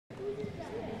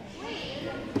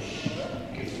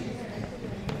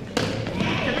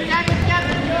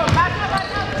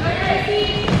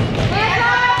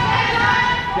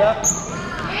left.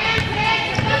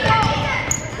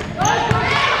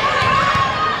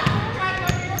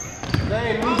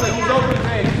 Zane, move it. He's open,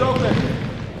 Zane. He's open.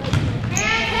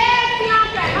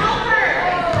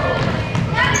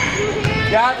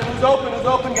 Gavin, who's open? Who's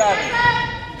open, Gavin?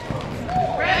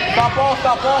 Stop ball,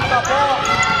 stop ball, stop ball.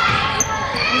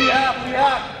 Who do you have? Who do you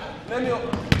have? Lemuel, who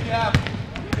do you have?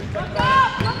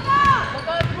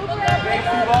 Zane,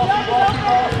 see ball, see ball, see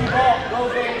ball, see ball. Go,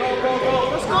 Zane, go, go, go.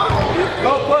 Let's go.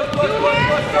 Go, push, push, push,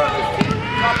 push, push.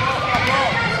 Stop ball, stop ball.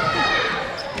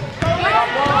 Stop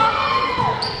ball.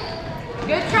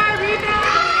 Good try,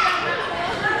 rebound.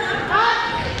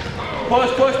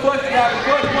 Push, push, push, Gavin.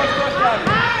 Push, push, push, Gavin.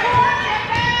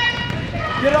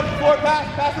 Get up before pass.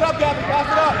 Pass it up, Gavin. Pass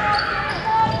it up.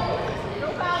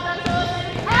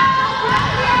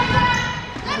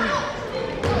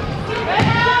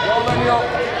 Go, Lemuel.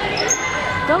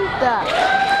 Dunk that.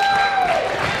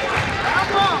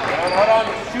 Hold on.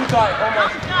 Shoe tight.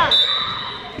 Almost.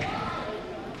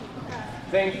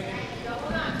 Zane.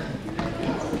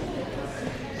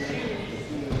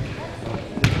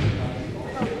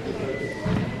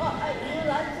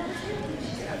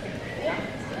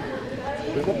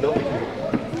 There's no building here.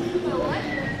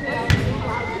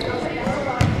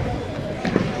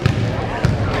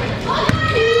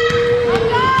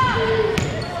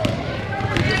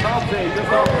 Just help, Zane. Just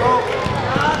help. Go.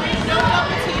 There's no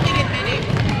double teaming admitting.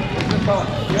 Just help.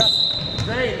 Yeah.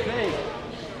 Zane, Zane.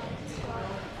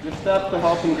 Good step to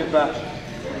help him get back.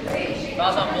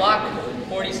 Fouls on block,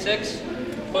 46.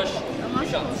 Push, 2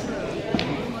 shots.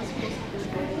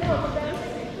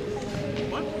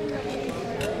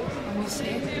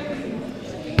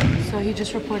 So he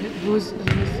just reported who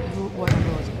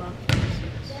whatever was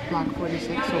block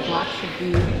 46. So block should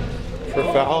be For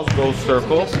fouls, go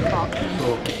circle. just cross.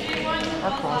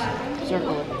 Or cross.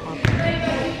 Circle it.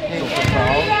 Okay. So for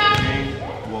fouls,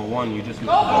 well, one, you just use the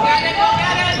ball. Go get it.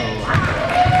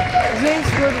 Zane's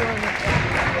good one.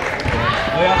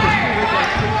 Yeah,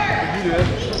 you do it.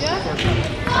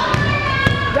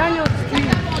 Daniel,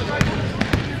 Steve.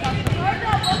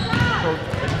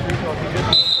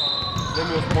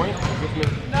 Lemuel's point.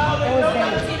 No, there's no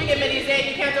double teaming admitting, Zane.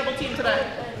 You can't double team tonight.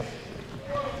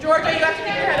 Georgia, you have to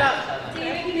keep your head up.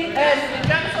 And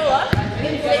Janisola,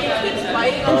 Zane keeps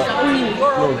fighting on double team.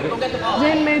 You're open. Go get the ball.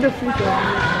 Zane made a free throw.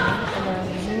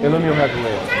 And Lemuel has the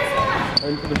layup.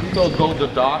 And for the free throws, go to the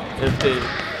dot. If they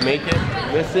make it,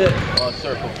 miss it,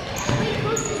 circle.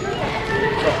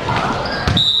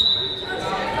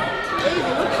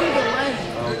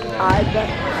 I bet.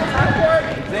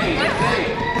 Zane,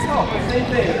 just help. Same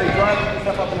thing. If they drive,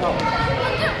 step up and help.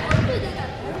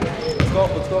 Let's go,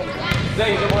 let's go.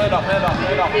 Zane, give hand up, hand up,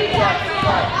 hand up.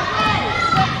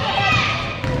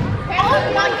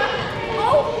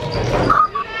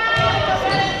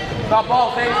 Stop ball,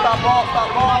 Zane, stop ball, stop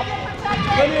ball.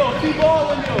 Lemuel, see ball,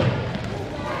 Lemuel.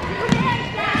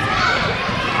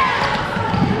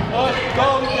 Go, go.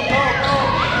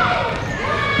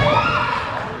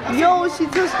 Yo, she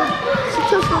touched the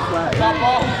flag. Stop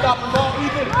ball, stop the ball,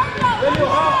 Ethan. Lemuel,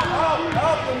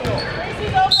 help, Lemuel.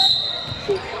 Gracie's open.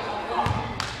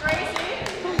 Gracie,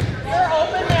 you're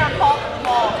open there. Call for the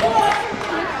ball.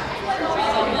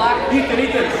 Ethan,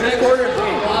 this corner is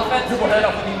Zane. Dribble head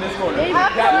up in this corner.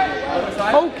 Gavin, other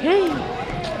side. Okay.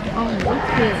 Oh,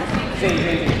 okay.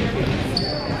 Zane.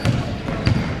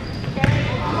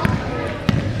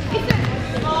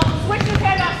 Switch your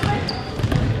head up, switch.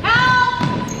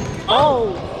 Help!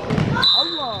 Oh.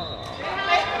 Allah.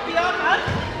 Beyond us,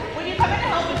 when you come in to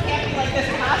help, it can't be like this.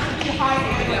 It has to be high.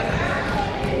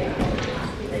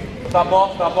 Stop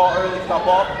ball early, stop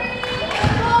ball.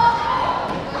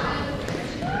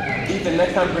 Ethan,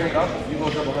 next time bring it up, you go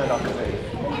dribble hand off the Zane.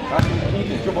 Actually,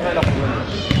 Ethan, dribble hand off the rim.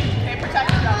 Okay, protect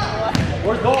the ball.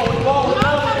 Where's the ball?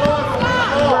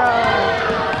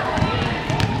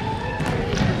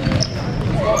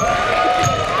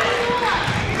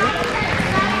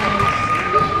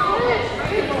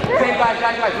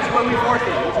 Guys, which way we force it?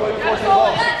 Which way we force the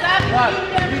ball?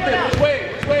 Ethan, which way,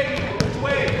 Ethan?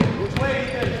 Which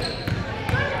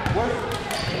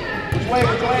way?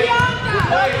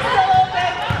 Still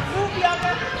open. Move,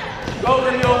 Bianca. Go,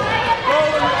 Lemuel,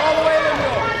 all the way,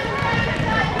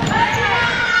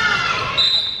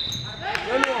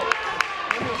 Lemuel,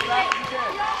 as fast as you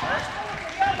can.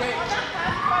 Okay.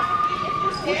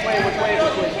 Which way?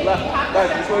 Left. Guys,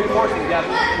 which way we forcing, Gavin?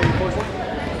 Which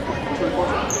way we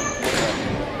forcing?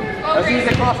 As soon as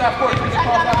they cross that court,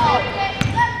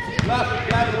 Left,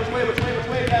 Gavin, which way,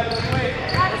 Gavin, which way?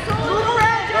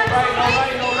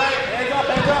 No right.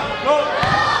 Hands up, go.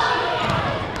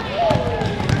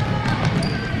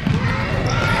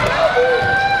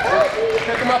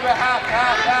 Pick him up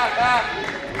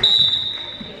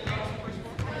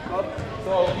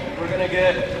So we're gonna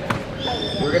get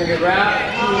Raph,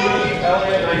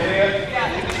 Elliot, and Isaiah.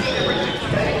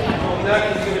 So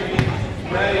next is gonna be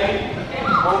Maddie,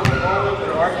 Owen to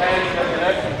the arc hand,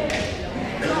 next.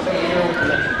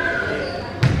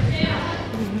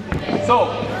 So,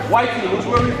 white team, which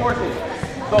way are we forcing?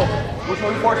 So, which way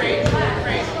are we forcing?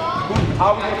 How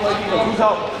are we gonna play defense? Who's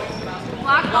helping?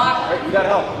 Right, you gotta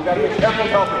help. You gotta make sure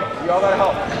everyone's helping. You all gotta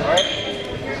help. Alright?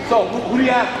 So, who do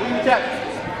you ask? Who do you check?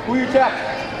 Who you check?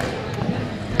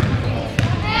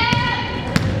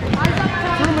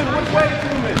 Truman, which way,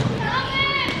 Truman?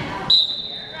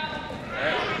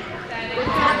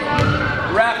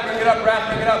 Raph, bring it up, Raph,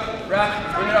 bring it up. Raph,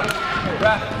 bring it up.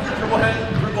 Raph, dribble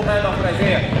hand off with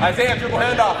Isaiah. Isaiah, dribble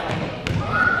hand off.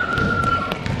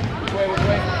 Which way, which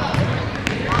way?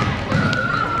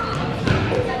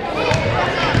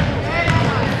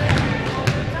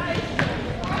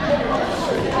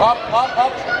 Up, up,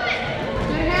 up.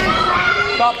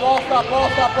 Stop ball, stop ball,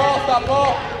 stop ball, stop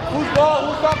ball. Who's ball?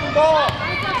 Who's stopping ball?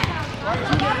 Right,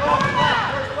 two left,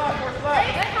 first left.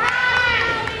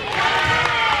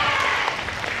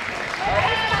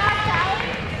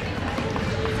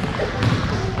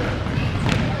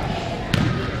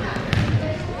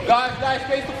 Guys,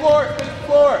 face the floor,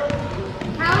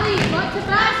 Callie, butt to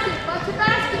basket, Callie.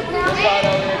 Good shot,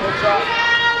 Elliot, good shot.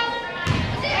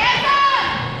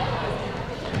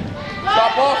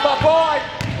 Stop ball, Elliot.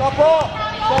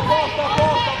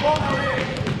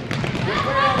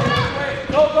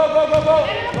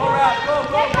 Go, Raph, go.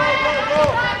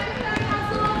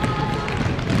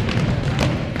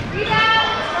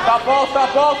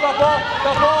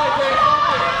 Stop ball, Isaiah.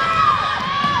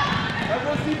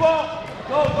 Everyone see ball.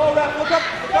 Go, Raph, look up.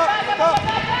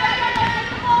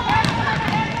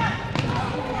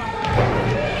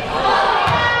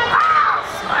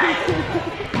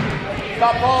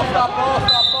 Stop ball.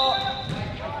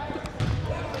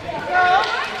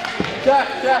 Check.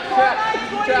 We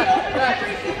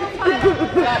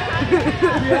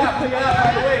have, by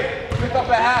the way. Pick up a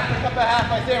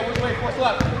half, Isaiah. Which way? Force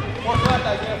left,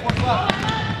 Isaiah, force left.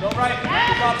 No right.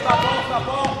 Stop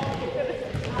ball.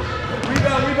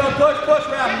 Rebound, push,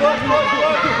 Raph, push.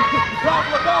 Drop,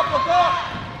 look up.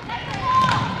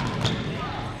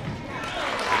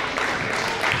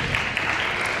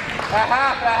 A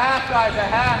half, guys, a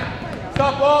half.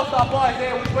 Stop ball,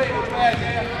 Isaiah. Which way,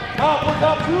 Isaiah? Help, look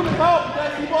up, Truman, help. You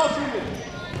guys see ball, Truman.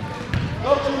 Go,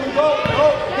 Truman, go.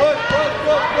 Push.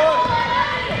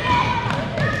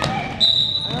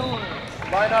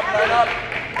 Line up.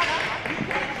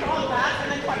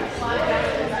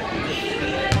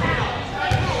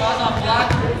 Balls on block.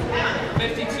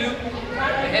 52.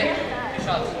 Hit. Two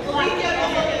shots.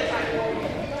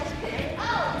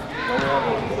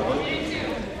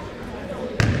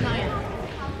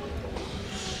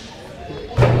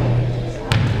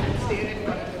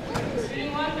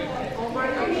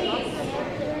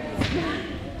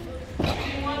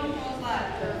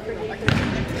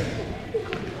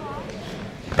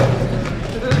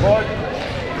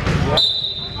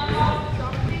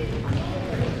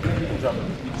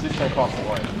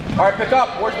 Alright, pick up.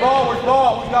 Where's ball?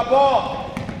 Who's got ball?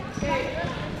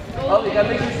 Elliot, gotta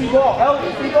make sure you see ball.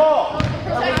 Elliot, see ball.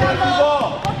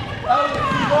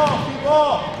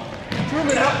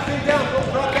 Truman, sit down. Go,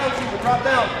 drop down, Truman. Drop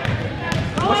down.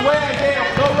 Which way, Isaiah?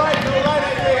 No right,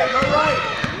 Isaiah.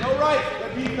 No right. The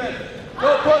defense. Go,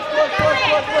 push. Look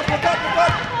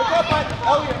up.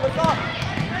 Elliot, look up.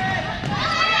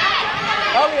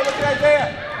 Elliot, look at Isaiah.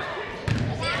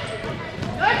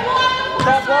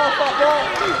 Stop ball.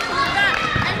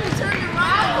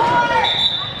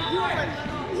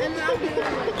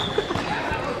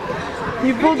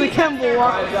 You pulled the Kemble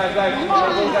walk. Guys,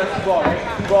 everyone got two balls, right?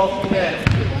 Two balls to the end.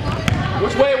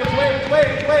 Which way?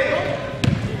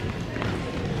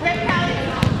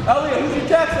 Elliot, who's your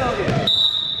text, Elliot?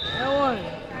 L1.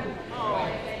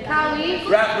 Callie.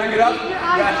 Raph, bring it up.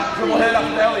 Raph, dribble hand up to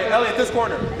Elliot. Elliot, this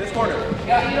corner.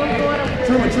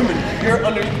 Truman, you're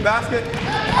underneath the basket.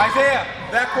 Isaiah,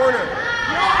 that corner.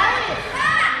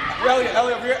 Elliot,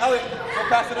 over here. Elliot, go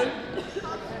pass it in.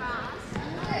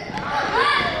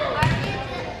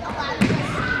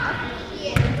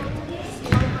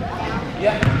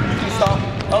 Yeah, you stop.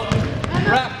 Oh,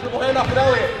 Raph, dribble hand off with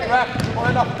Elliot.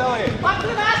 Walk to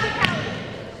the basket, Callie.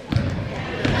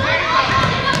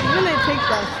 You're gonna take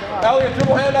that shot. Elliot,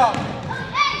 dribble hand off.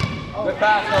 Good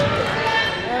pass, Elliot.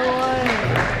 L1.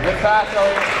 Good pass,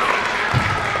 Elliot.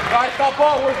 Guys, stop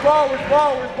ball. Where's ball?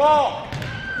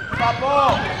 Stop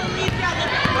ball.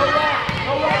 No right.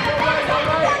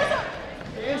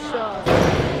 Good shot.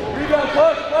 Rebound,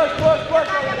 push, Elliot,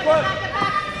 push.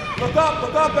 Look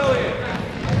up, Elliot.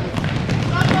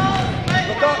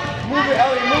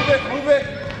 it, move it.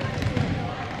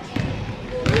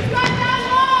 Who's got that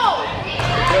ball?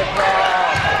 Good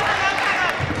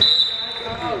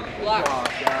Block.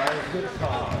 guys. Good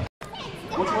job.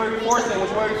 Which way are we forcing?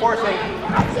 Which way are we forcing?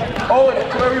 Owen,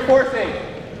 which way are we forcing?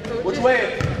 Which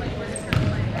way?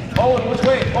 Owen, which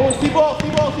way? Owen, see ball, see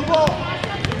ball, see ball. No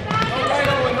right,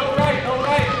 Owen, no right, no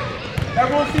right.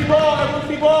 Everyone see ball, everyone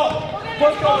see ball. Push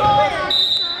Owen,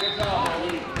 good job,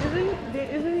 Owen.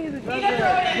 Isn't he the guy Nina, throw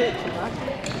that it hit in. Chewbacca?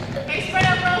 Hey, spread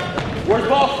out, bro. Where's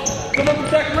ball? Come on,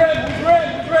 protect rim. Who's rim?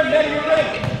 Who's rim? Maddie, you're rim.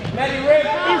 Maddie, rim.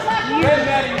 Rim,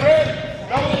 Maddie, rim.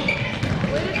 Double.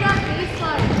 Where did that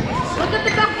baseline? Look at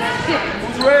the back basket.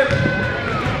 Who's rim?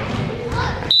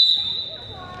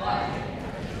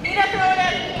 Nina, throw it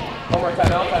in. One more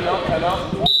time out, time out, time out.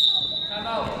 Time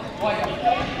out. White.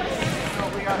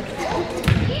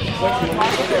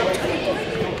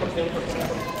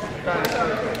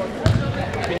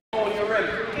 You're rim.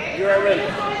 You're at rim.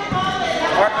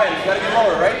 Arpen, you gotta get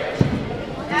lower, right?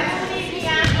 Emily,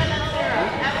 Deanna, and Sarah.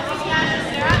 Emily, Deanna, and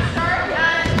Sarah. Start at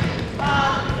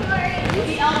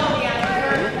the elbow, Deanna.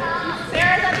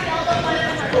 Sarah's at the elbow, one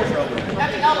at the At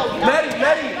the elbow. Maddie.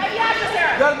 Maddie, after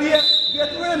Sarah. You gotta be at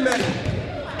the rim, Maddie.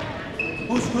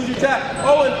 Who's your tap?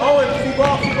 Owen, see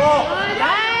ball, see ball.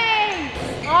 Nice!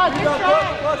 Oh, good try.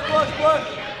 Push.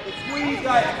 Squeeze,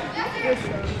 guys.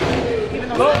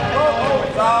 Go,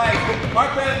 Owen, guys.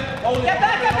 Arpen, hold it. Get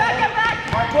back.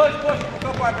 Alright, push. Look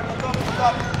up, Arpen, look up.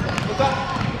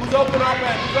 Who's open,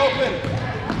 Arpen? Who's open?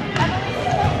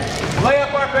 Lay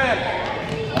up, Arpen.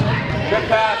 Good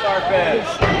pass, Arpen.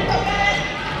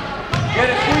 Get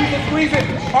it, squeeze it.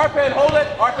 Arpen, hold it.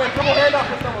 Arpen, dribble hand off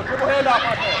to someone. Dribble hand off,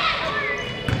 Arpen.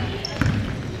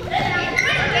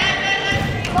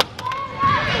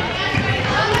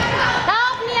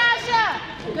 Help me, Asha.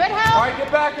 Good help. Alright, get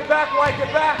back, White,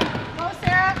 get back. Go,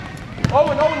 Sarah.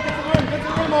 Owen, get to the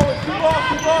rim, Owen. Two ball.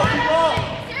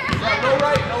 No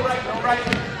right.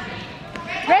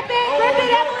 Rip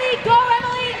it, Emily! Go,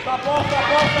 Emily! Stop ball,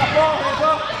 hands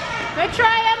up. Good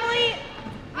try, Emily!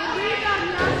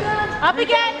 Up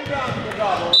again! Good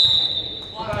job, Owen.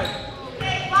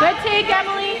 Good take,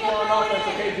 Emily!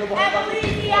 Okay, dribble hand off. Emily,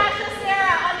 Deasha,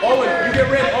 Sarah. Owen, you get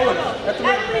rim, Owen. That's the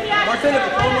rim.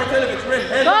 Martinovic, rim.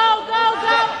 Hands up. Go!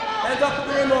 Hands up to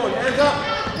the rim, Owen. Hands up.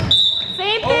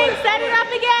 Same thing, set it up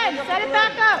again! Set it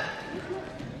back up!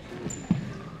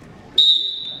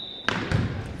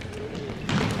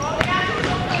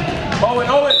 Owen.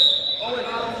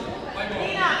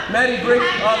 Maddie,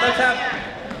 let's have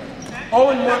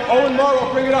Owen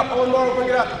Morrow, bring it up.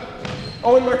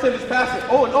 Owen Martinez, pass it.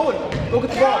 Owen, go get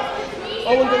the ball.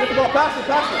 Owen, go get the ball. Pass it.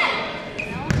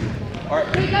 All right,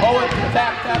 Owen,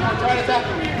 attack. Try to attack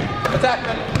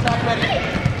him. Attack, Maddie.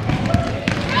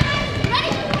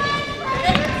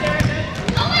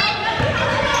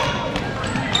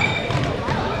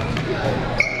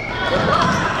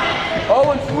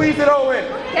 Owen, squeeze it, Owen.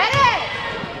 Get it!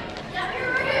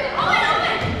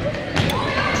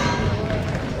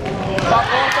 Stop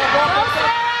ball.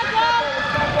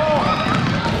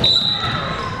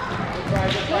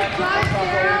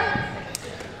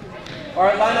 All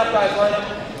right, line up, guys, line up.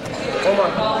 Come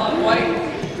on. White.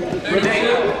 32.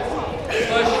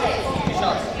 Push. 2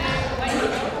 shots.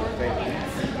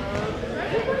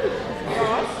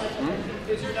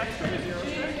 Is your next string a 0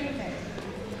 string?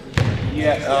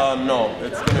 Yeah, no,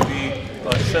 it's going to be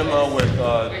a Shima with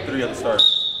 3 other stars.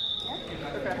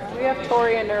 Okay. We have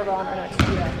Tori and Nerva on our next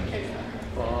team.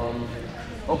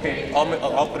 Okay,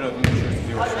 I'll put a mixture of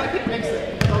 0 I string. can mix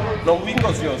it. No, we can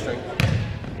go 0 string.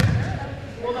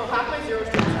 Well, no, half my 0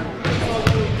 strings.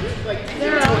 Like, 2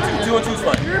 and 2 is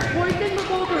fine. You're pointing the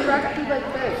ball directly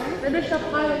like this. Finish up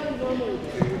high like you normally do.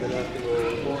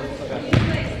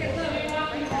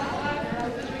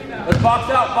 Let's box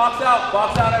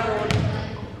out, everyone.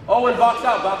 Owen, box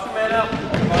out, box your man out.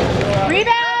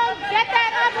 Rebound! Get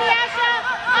that up, Deasha!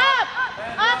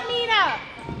 Up, Nina!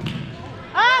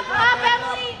 Up,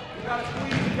 Emily! You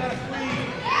gotta squeeze.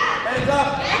 Hands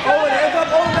up,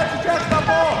 Owen, that's your track, stop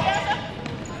ball.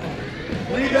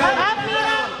 Rebound. Up,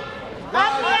 Nina!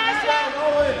 Up, Deasha!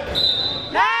 Owen.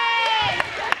 Nice!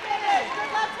 good finish.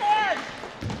 Good left hand.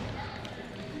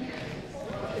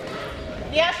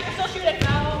 Yes, you're still shooting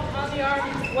now on the arm.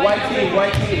 White team.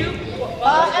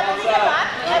 Emily, get back.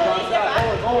 And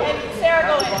Sarah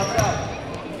go in.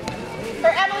 For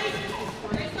Emily,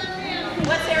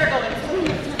 let Sarah go in.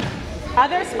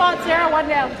 Other spot, Sarah, 1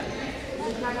 down.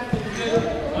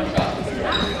 1 shot.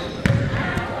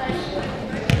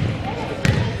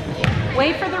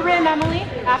 Wait for the rim, Emily,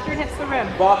 after it hits the rim.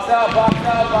 Box out.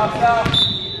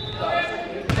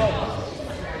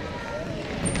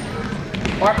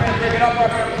 Arpan, bring it up,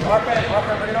 Arpan,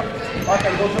 bring it up.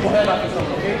 Arpan, go dribble hand off or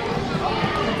something, okay?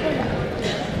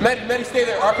 Medi, stay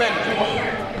there. Arpan,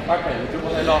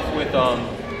 dribble hand off with Owen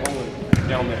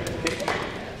down there. Okay?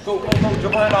 Go,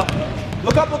 dribble hand off.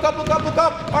 Look up.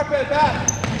 Arpan,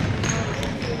 pass.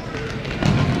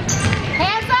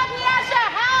 Hands up, Yasha,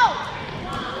 help!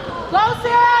 Go,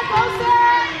 Sarah!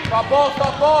 Stop ball.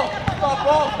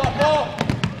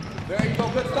 There you go,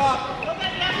 good stop.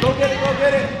 Go get it.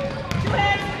 2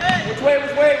 hands, good. Which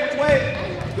way?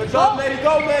 Good job, Medi,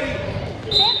 go, Medi.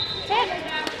 Tip.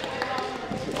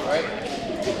 All right,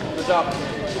 good job.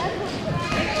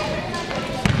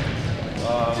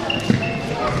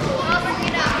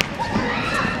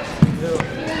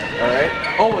 All right,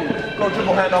 Owen, go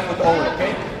dribble hand off with Owen,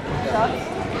 okay?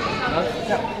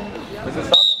 Is it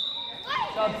stop?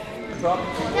 Stop.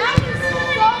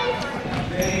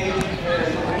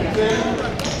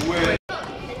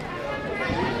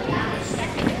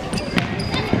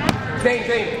 Zane.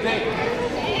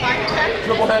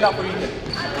 Dribble hand off with Ethan.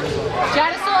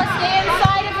 Janisola, stay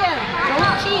inside of him.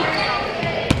 Don't cheat.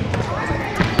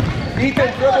 Ethan,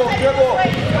 dribble.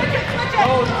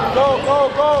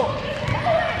 Go.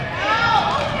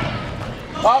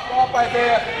 Up,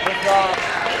 Isaiah. Good job.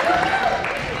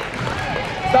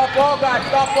 Stop ball, guys.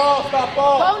 Stop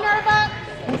ball. Go, Nerva.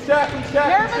 Who's check?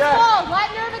 Nerva's full. Let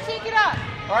Nerva take it up.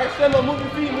 All right, Shimma, move your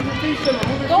feet, Shimma.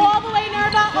 Go all the way,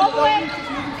 Nerva. All the way.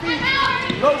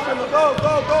 Go, Shimma, go.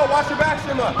 Watch your back,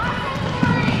 Shimma.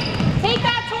 Take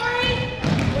that, Tori.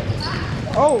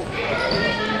 Oh.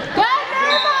 Good,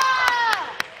 Nerva.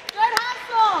 Good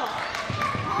hustle.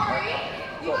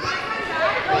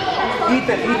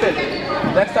 Ethan.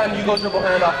 Next time you go dribble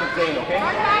hand off with Zane, okay?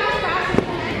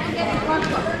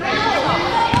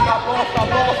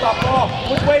 Stop ball.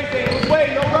 Which way, Zane? Which way?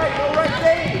 No right,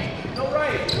 Zane. No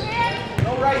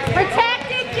right, Zane.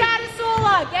 Protected,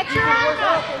 Janisola. Get your arm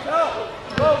up. Go.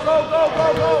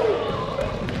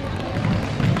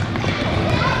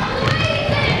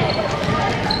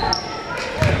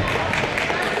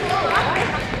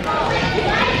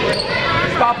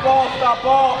 Stop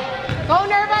ball. Go,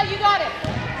 Nerva. You got it.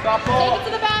 Stop ball. Take it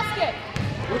to the basket.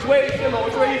 Which way, Shimma?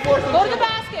 Which way you forcing? Go to the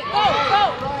basket. Go.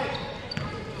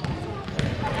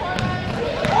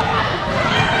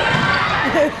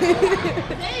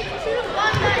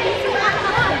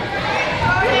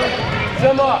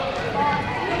 Shimma.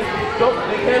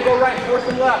 They can't go right. Force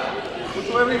them left. Which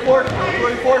way are you forcing?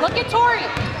 Look at Tori.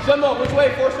 Shimma, which way?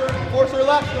 Force her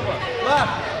left, Shimma.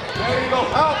 Left. There you go.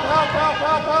 Help.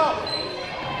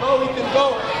 Go, Ethan, go.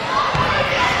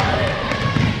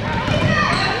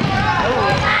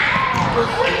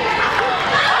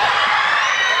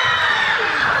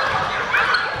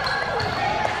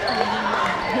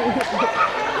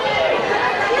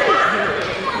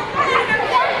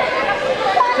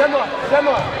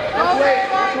 Shimma.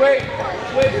 Which way,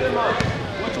 Shimma?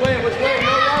 Which way?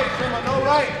 No right, Shimma. No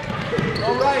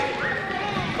right.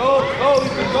 Go,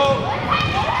 Ethan, go.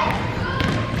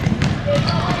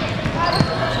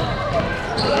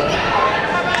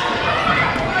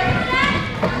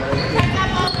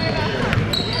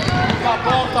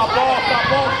 Stop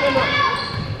ball, Shimma.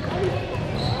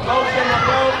 Go, Shimma,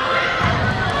 go.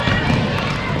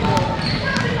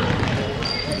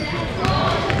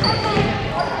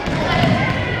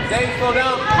 Zane, slow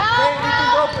down. Zane,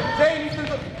 Ethan's open. Zane.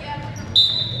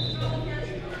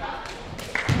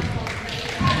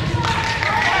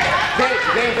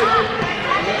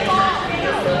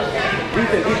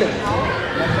 Ethan.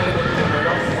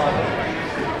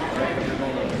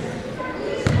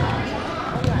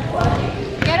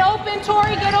 Get open,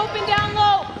 Tori. Get open down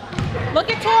low. Look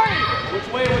at Tori. Which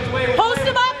way? Post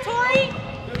him up, Tori.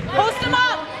 Post him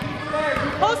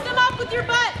up with your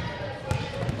butt.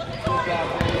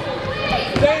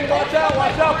 Zane, watch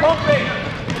out, pumping.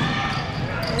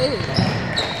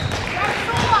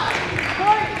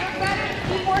 Tori, you're better.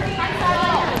 Keep working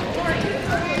inside.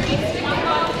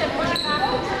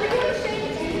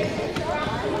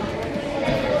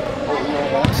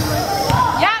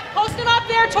 Yeah, post him up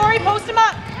there, Tori. Post him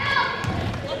up.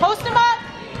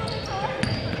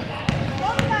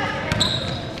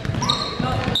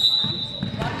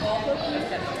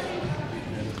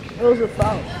 Those are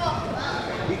fouls.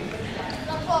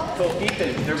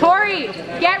 Tori,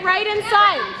 get right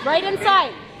inside.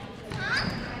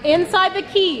 Inside the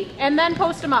key, and then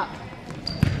post him up.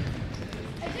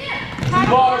 See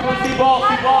ball.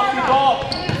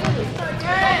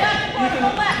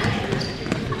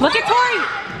 Look at Tori.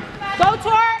 Go,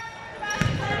 Tori.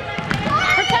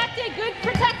 Protected, good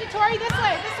protected, Tori. This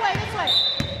way.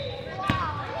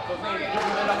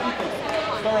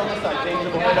 Start on this side, James.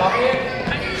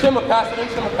 Shimma, Shimmer, pass it in,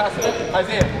 Shimmer, pass it in.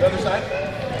 Isaiah, the other side.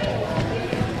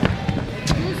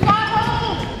 You spot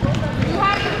home. You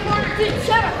have the corner.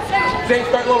 Shimmer. Zane,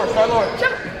 start lower, start lower.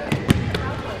 Shimmer.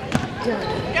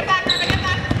 Get back, Irvin, get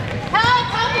back. Help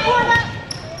the quarterback.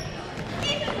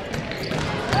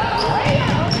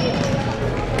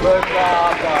 Good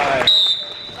job, guys.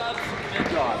 Good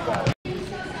job, guys.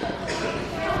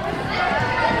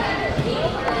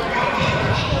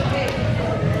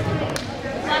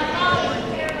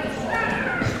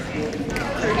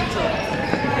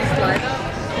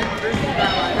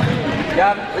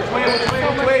 Yeah, which way,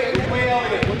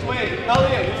 Elliot?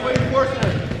 Which way are you forcing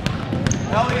her?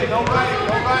 Elliot, no right.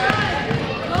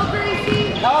 Go Gracie.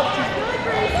 Help.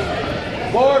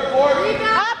 Forward.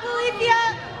 Up, Olivia.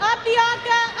 Up,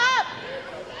 Bianca. Up.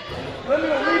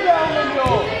 Lemuel, rebound,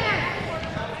 Lemuel.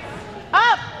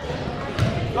 Up.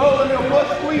 Go, Lemuel, push,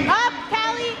 squeeze. Up,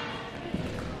 Callie.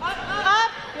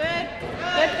 Up.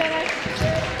 Good finish.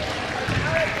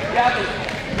 Gavin,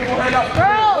 dribble hand up.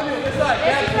 Girls. Lemuel, this side.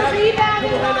 This is the rebound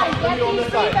Dribble hand up. line. Lemuel, Get this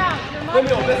these side. rebounds.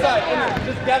 Lemuel, this side.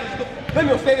 Just Gavin.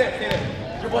 Lemuel, stay there.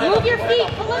 Dribble hand up. Move your dribble hand feet. up,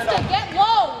 dribble Callista, hand up. get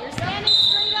low. You're standing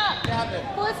straight up. Gavin.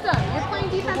 Callista, you're playing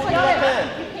defense like Go this. ahead.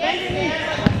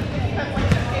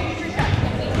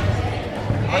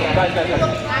 Guys.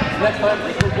 Next time,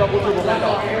 let's do double dribble hand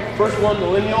off. First one, the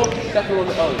Lemuel. Second one,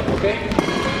 the Elliot. Okay?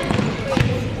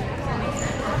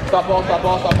 Stop ball.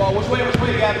 Which way,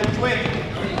 Gavin? Which way?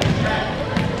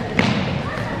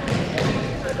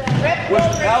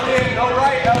 Elliot, no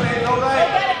right.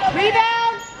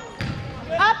 Rebound.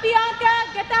 Up, Bianca.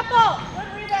 Get that ball.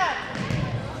 Good rebound.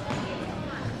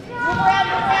 Move around.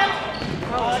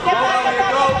 Get back.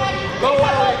 Go,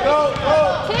 Elliot, go.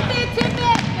 Tip it. Good.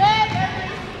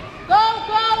 Go.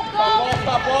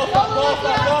 Stop ball.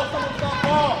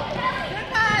 Good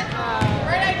pass.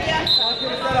 Right idea.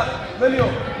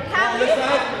 Lemuel, on this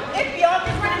side. If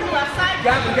Bianca's running the left side,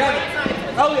 Gavin.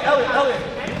 Elliot,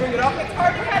 you bring it up. it's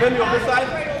hard to have Lemuel, this side.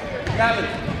 Gavin,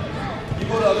 you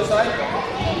go to the other side.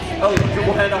 Elliot,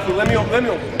 dribble hand off with Lemuel.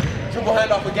 Dribble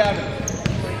hand off with Gavin.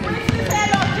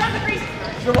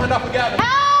 Dribble hand off with Gavin.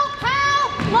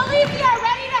 Help! Malithia,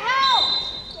 ready to help!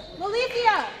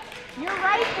 Malithia, you're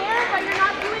right there, but you're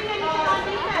not doing anything on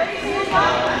defense.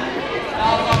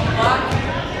 Fouls off the block.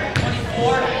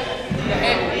 24.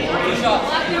 Hey, 2 shots.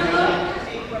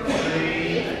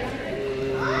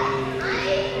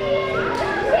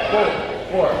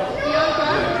 Four.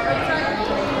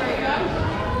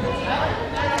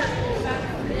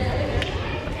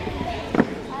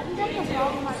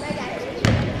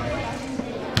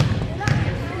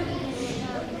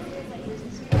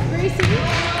 Gracie,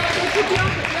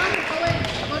 Bianca, go in.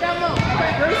 Go down low.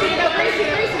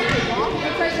 Gracie.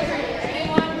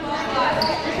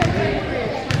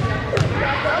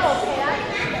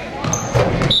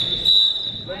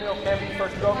 Lemuel, Kevin,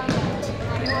 first go.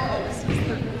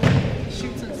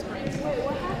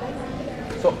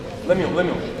 So, Lemuel, when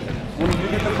you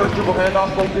get the first dribble hand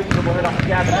off, go get the dribble hand off to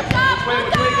Gavin. Which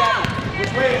way, Gavin?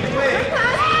 Which way?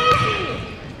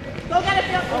 Go get it,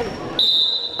 Bianca.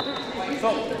 So,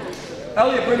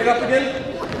 Elliot, bring it up again.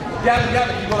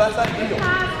 Gavin, you go that side.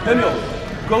 Lemuel,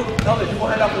 go. Elliot, dribble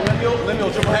hand off to Lemuel.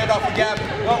 Dribble hand off to Gavin.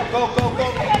 Go.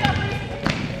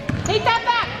 Take that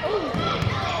back.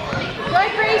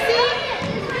 Good, Gracie.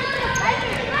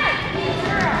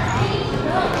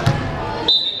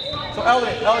 So,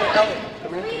 Elliot. Come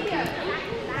here.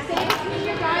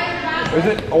 Is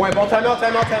it a white ball? Timeout.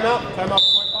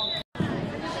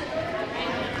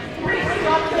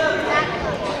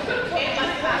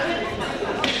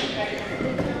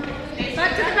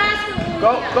 Back to the basket.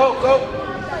 Go.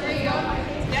 There you go.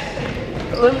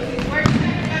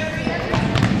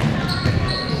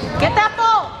 Get that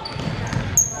ball.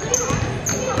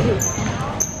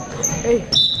 Hey.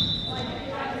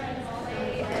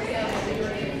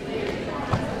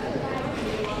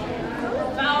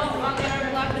 Foul on the other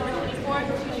block, number 24, 2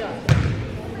 shots.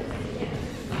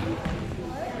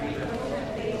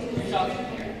 2 shots.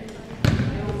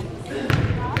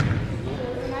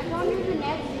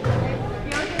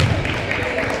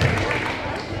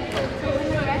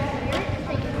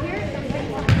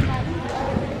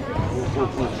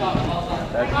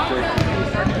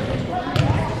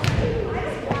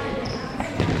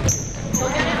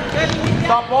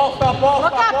 Stop ball.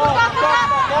 Look up.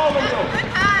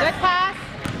 Good pass.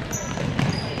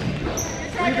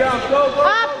 Rebound, go.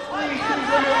 Up. Squeeze,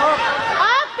 Lemuel, up.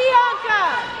 Up, Bianca.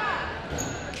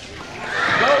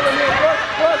 Go, Lemuel, push,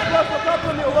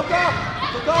 look up.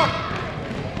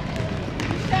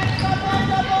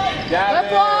 Good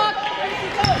block.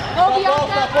 Go,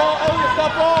 Bianca. Stop ball, Elliot,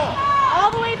 stop ball. All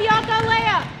the way, Bianca,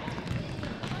 layup.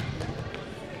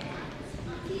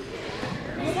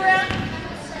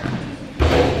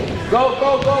 Go,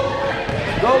 go, go.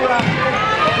 Go, Rock.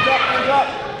 Hands up, hands up.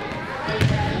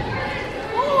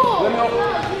 Let me know.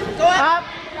 Go up.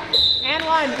 And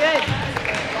one, good.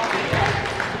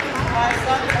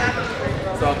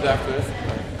 Subs after this.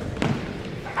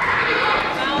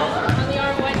 On the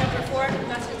arm, white number 4.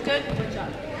 That's just good. Good job.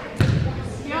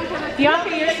 Bianca,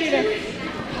 you're shooting.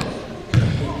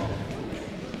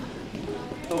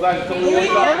 So guys, come on.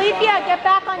 Alethea, get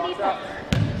back on defense.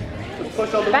 Just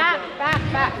push on the Back, back,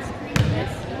 back.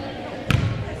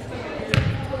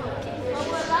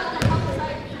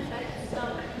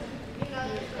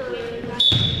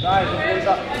 Guys, bring it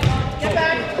up. Get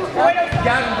back.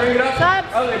 Gavin, bring it up. Subs.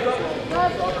 Ellie, go.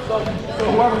 So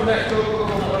whoever's next, go, go, go,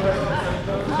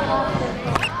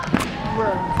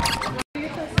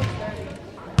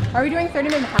 Are we doing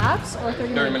 30-minute halves or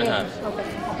 30-minute halves. Okay.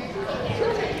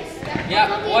 Yeah,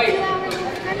 white.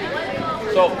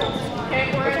 So,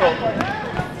 let's go.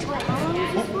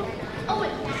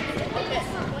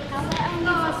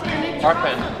 Our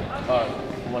pen.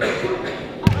 One.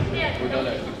 We're done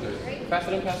at 6:30. Pass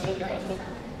it in, pass it in, pass it in.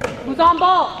 Who's on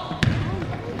ball?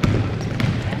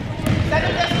 Send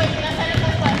it this way. Send it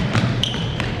this way.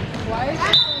 Why is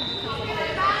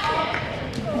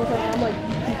I'm like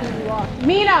completely locked.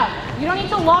 Mina, you don't need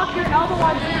to lock your elbow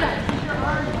on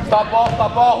defense. Stop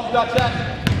ball, who's got check?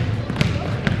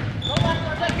 Go left,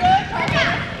 Georgia. Good.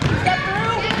 Step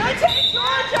through. Good take,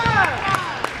 Georgia.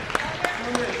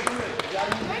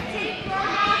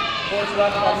 Force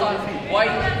left, on your feet.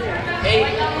 White. 8.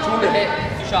 2 hit.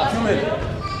 2 shots. 2 minutes.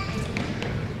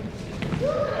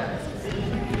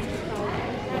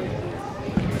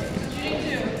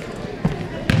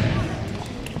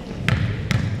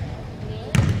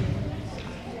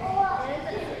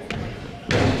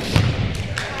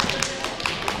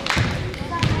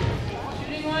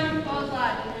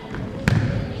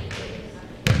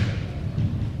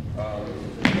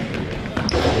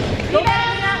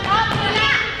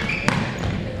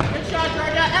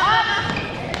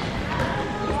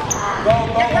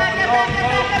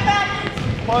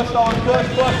 Push on, push.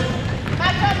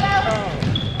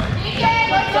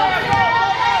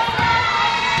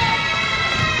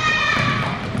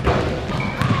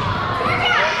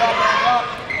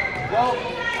 Go.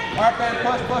 Arpan,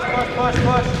 push.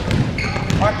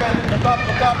 Arpan, look up.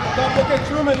 Look at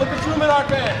Truman,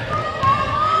 Arpan.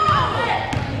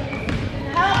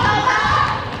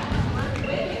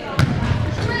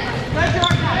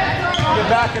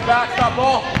 Get back, stop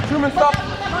ball. Truman, stop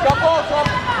ball.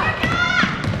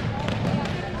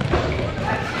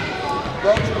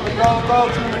 Go,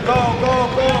 Truman, go.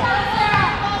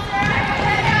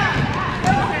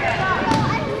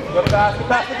 Good pass,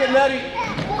 look at Nettie.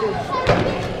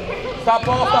 Stop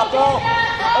ball.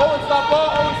 Owen, stop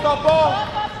ball.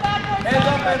 Hands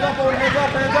up, Owen, hands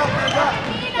up.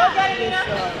 Go get it, Nina.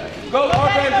 Go,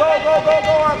 Arpan, go,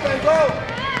 Arpan, go.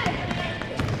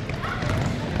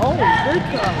 Oh, good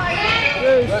job.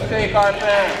 Good take,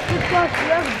 Arpan. Good job,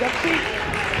 yeah, that's it.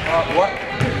 What?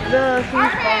 The shoes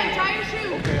Try your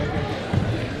shoe. Okay.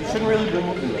 You shouldn't really be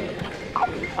moving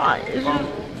that. isn't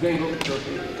Go.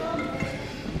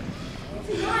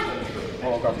 Oh,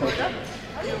 God.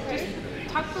 Just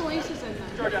tuck the laces in there.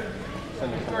 Georgia.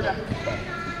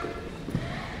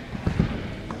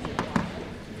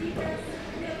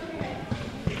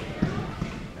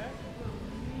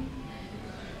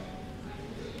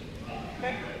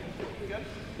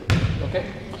 Okay.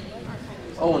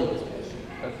 Owen.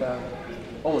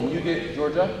 Owen, you get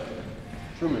Georgia.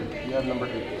 Truman, you have number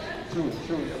 8. Truman,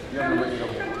 you have number 8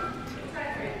 over here.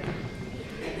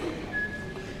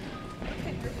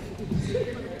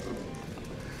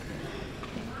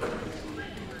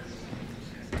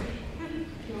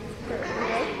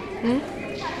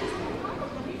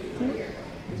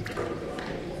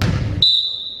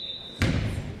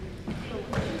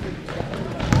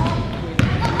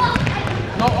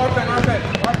 No, Arpan,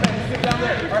 you get down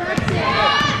there. Arpan, you get down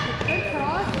there.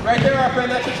 Right there, Arpan,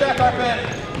 that's your check, Arpan.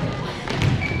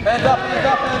 Hands up.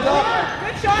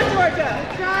 Good shot, Georgia.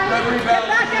 Good rebound.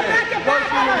 Get back.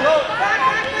 Go. Back.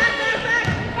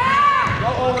 Go,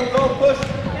 Owen, go, push.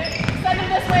 Send him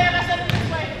this way, Emma. Send him this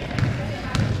way.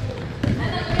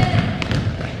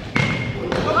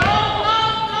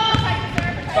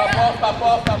 Stop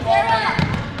ball.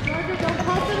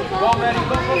 Go, Manny,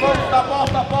 go. Stop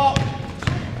ball.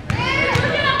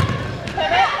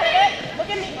 Pivot. Look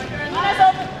at me. Nina's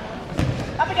open.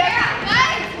 Up again.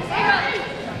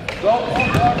 Go.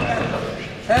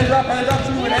 Hands up,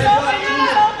 Truman. Nina's open.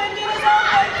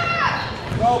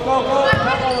 Go. Go.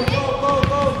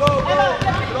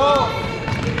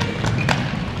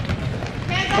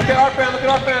 Look at Arpan, look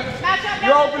at Arpan.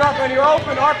 You're open, Arpan, you're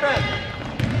open, Arpan.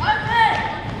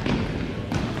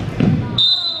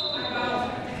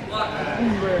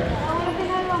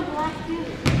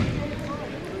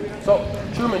 So,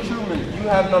 Truman, you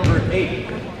have number 8.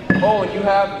 Oh, and you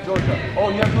have Georgia. Oh,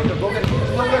 and you have Georgia. Go get it.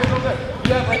 Go get it.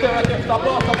 You have right there. Stop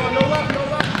off. No left. No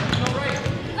right.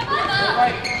 No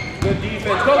right. Good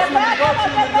defense. Go,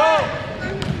 Truman, go.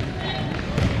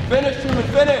 Finish, Truman,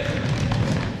 finish.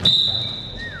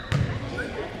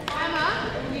 Emma,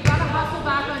 you gotta hustle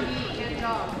back on D. Good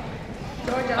job.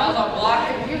 Georgia. Fouls on block,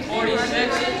 46,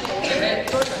 and hit.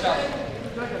 Georgia.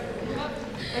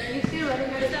 If you see running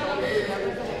at it, you're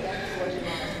never gonna get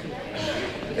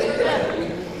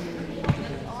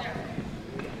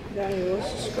Danny,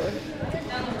 what's the score?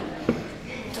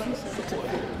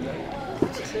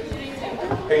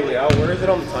 Hey, Leo, where is it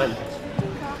on the time?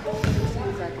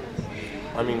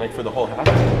 I mean, like for the whole half?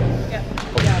 Yeah,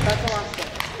 that's the last one.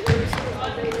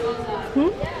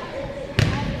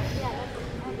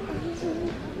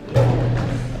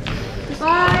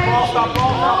 Stop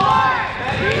ball.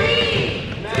 4,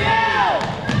 3,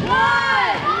 2,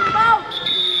 1, go!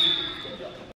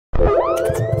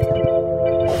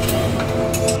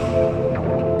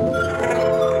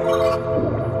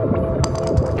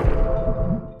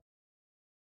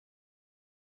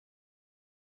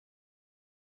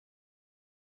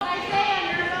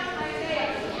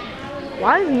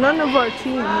 Why is none of our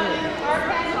team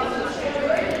here?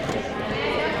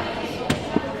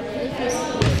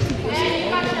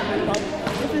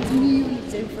 If it's me,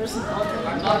 Zay versus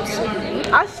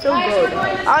Alton, I still go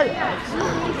there.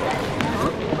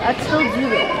 I'd still do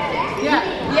that.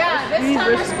 Yeah, this Me time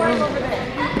versus we're going me. over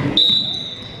there.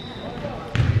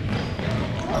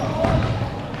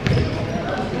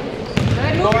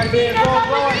 Go, Isaiah, go.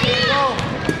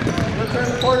 Return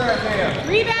the corner, Isaiah.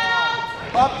 Rebound!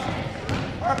 Up.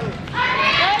 Good,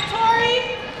 Tori!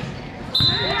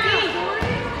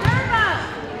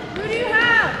 Who do you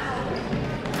have?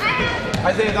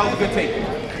 Isaiah, that was a good take.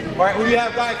 All right, who do you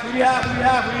have, guys? Who do you have?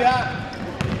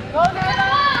 Go,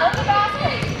 Nirva! Go to the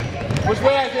basket! Which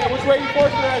way, Isaiah? Which way you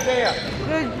forcing it, Isaiah?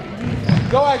 Good.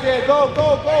 Go, Isaiah. Go.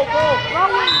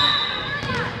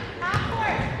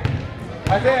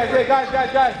 Isaiah, guys.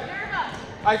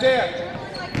 Isaiah.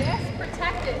 Like this,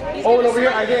 protect it. Owen over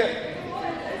here, Isaiah.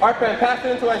 Arpan, pass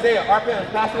it into Isaiah.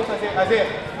 Isaiah.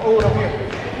 Owen over here.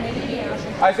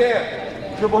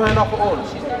 Isaiah, dribble hand off of Owen.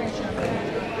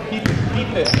 Keep it. Keep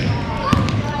it,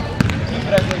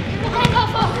 Isaiah.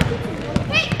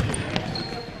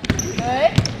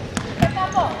 Good. Get that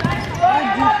ball.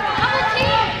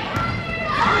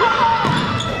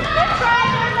 Good try,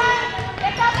 Nirva.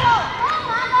 Get that ball.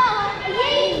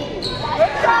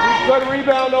 Good try. Good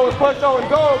rebound, Owen. Push, Owen.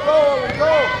 Go.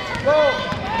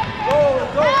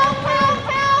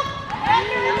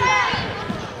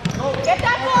 Help. Get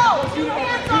that ball. Shoot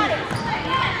hands on it.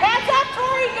 Hands up,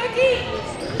 Tori. Good deep.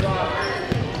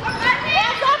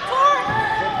 Hands up, Tori.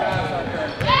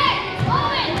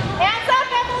 Hands up,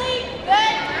 Emily.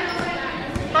 Good.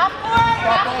 Half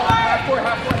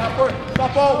court.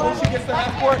 Stop ball. When she gets to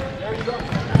half court. There you go.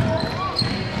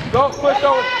 Go, push,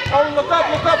 Owen. Owen, look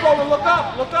up, Owen. Look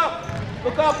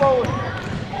up, Owen.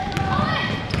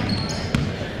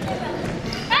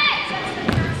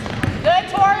 Good,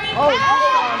 Tori. Oh,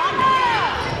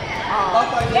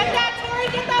 Get that, Tori.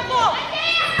 Get that ball.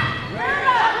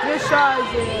 Good shot,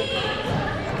 Isaiah.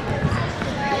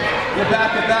 Get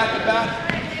back.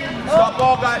 Stop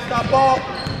ball, guys. Get up the floor,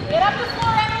 Emily. Get up the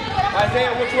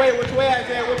Isaiah, which way,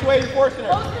 Isaiah? Which way are you forcing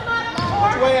her? Post him on the floor.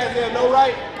 Which way, Isaiah? No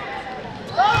right.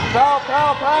 Help.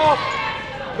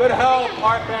 Good help,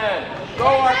 Arpan. Go,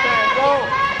 Arpan, go.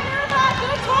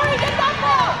 Good, Tori. Get that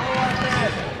ball.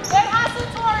 Good hustle,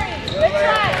 Tori. Good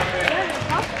try.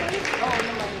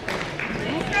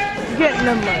 Get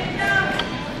number.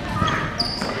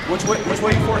 Which way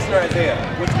are you forcing her, Isaiah?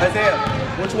 Which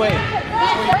way?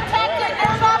 Protect it.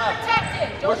 Nirva, protect it.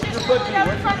 Don't Where's just your throw foot it be? out in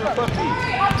Where's front your of foot be?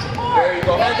 Watch the board. There you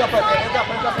go. Hands up, Isaiah. Hands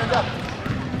up.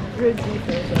 Good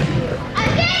defense, Isaiah.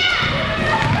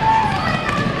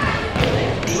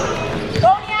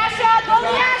 Go, Nyasha. Go.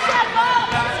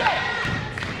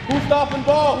 Who's stopping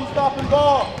ball?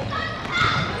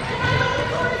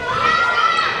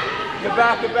 Get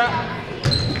back.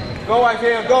 Go,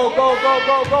 Isaiah. Go.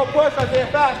 Push, Isaiah.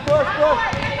 Fast. Push.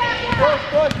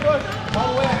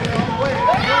 All the way, Isaiah. All the way.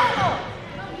 Good hustle.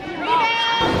 Rebound.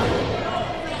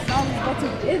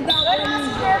 is that Good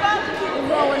hustle, Nirva.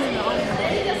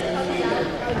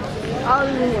 Oh,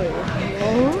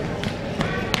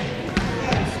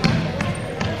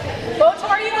 Go,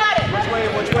 Tori. You got it. Which way?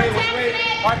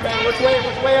 Arpan, which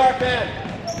way, Arpan?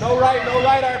 No right,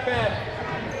 our fan.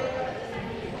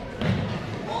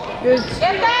 Good.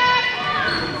 Get back!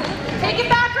 Take it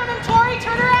back from him, Tori.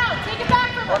 Turn around. Take it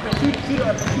back from him.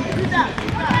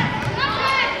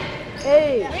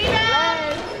 Hey.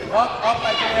 Rebound. Up,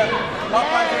 Isaiah. Up,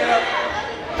 Isaiah.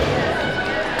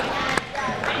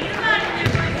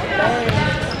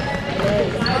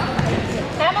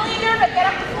 Emily and Nerva, get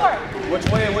up the floor. Which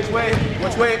way?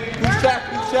 Who's check?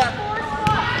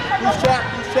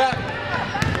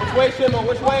 Which way, Shimmer?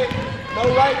 Which way? No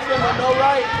right, Shimmer, no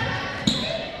right.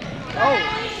 Oh.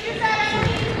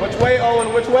 Which way,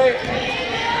 Owen? Which way?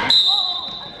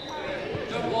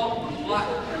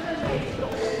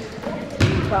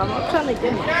 I'm trying to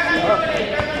get it.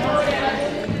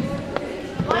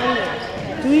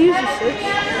 Do we use a 6?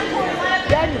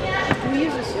 Daniel, do we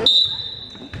use a 6?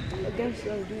 Against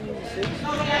them, do we use a 6?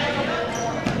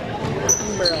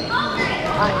 Bro,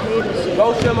 I hate a 6. Go,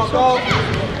 Shimmer, go.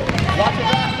 Watch your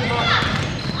back, Shimmer.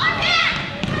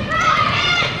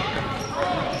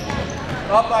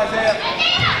 Up, Isaiah.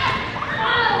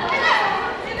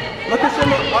 Look at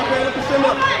Shimmer. Okay, look at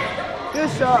Shimmer. Good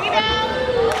shot.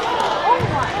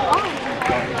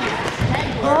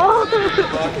 Oh.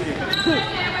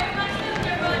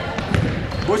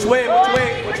 Which way?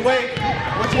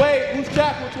 Who's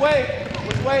check? Which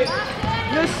way?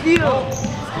 No steal.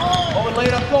 Owen, lay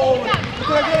it up, go, Owen. Look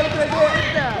at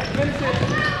that. Finish it.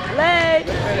 Leg.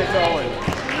 Finish, Owen.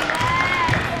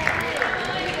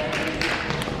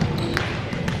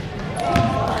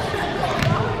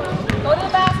 Go to the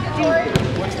basket, Tori.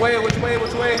 Which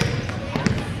way?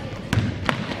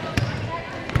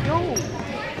 No.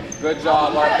 Good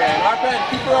job, Arpen.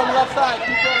 Keep her on the left side.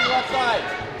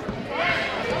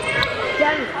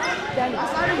 Danny.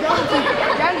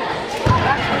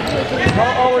 Go,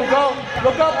 Owen, go.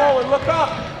 Look up, Owen, look up.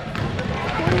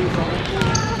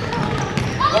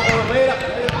 Go, Owen, lay it up.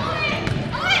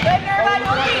 Good, Nerva.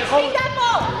 Don't reach. Take that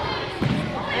ball.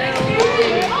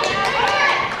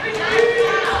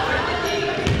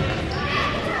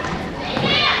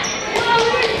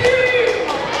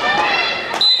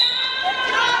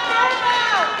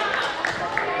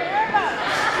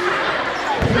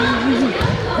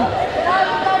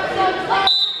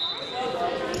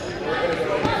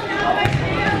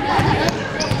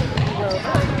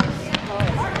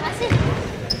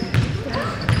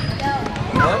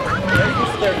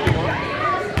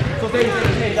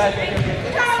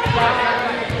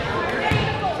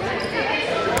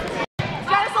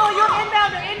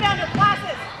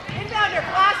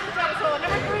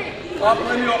 Up,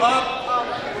 Lemuel, up.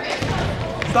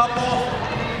 Stop ball.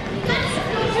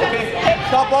 Okay,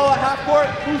 stop ball at half court.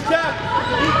 Who's check?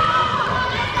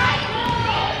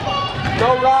 No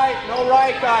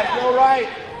right, guys, no right.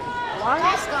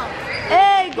 Let's go.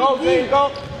 Hey, go, Zane,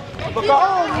 go. Look up.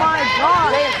 Oh my God.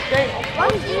 Zane.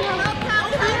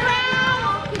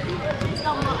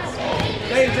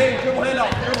 Zane, dribble hand out.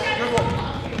 Dribble.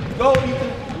 Go,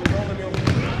 Ethan.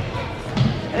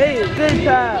 Hey, good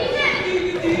pass.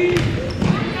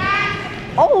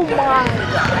 Oh my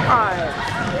God.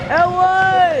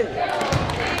 Ellen!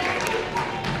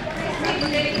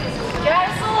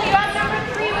 Jackson, you have number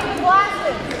 3 with the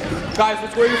glasses. Guys,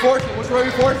 which way are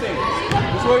you forcing?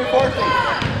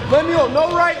 Lemuel, no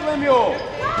right, Lemuel.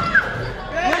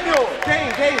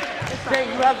 Jane,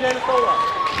 you have Janicola.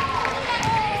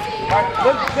 All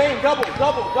right, Jane, double.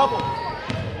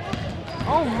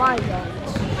 Oh my God.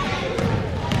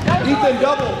 Ethan,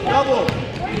 double.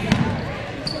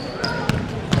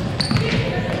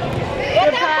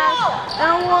 Get that ball.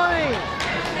 Ellen!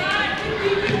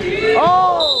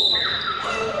 Oh!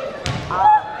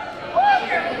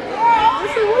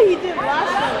 This is what he did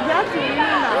last time. You have to ruin the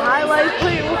highlight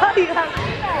play. Why do you have to?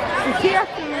 You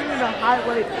have to ruin the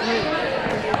highlight play.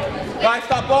 Guys,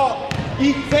 stop ball.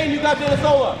 Zane, you got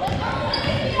Janicola.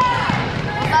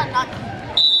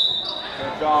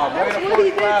 Good job. That's what he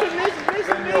did to Miss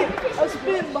a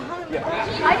spin behind me. I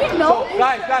didn't know. So,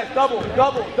 guys, double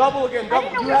again. You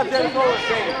have Janicola,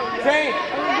 Zane.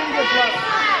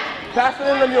 Pass it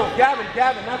in, Lemuel. Gavin,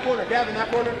 that corner. Gavin,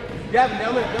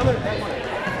 down there, that corner.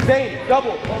 Zane,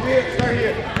 double. Over here, start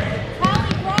here.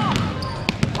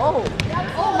 Oh.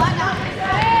 Oh my God.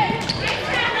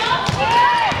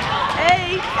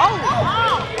 Hey. Oh.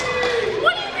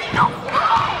 What do you mean? No.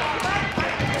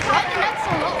 That's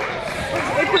so low.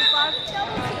 8.5.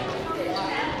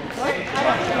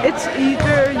 It's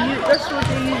either you. That's what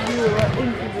they use in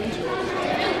conventions.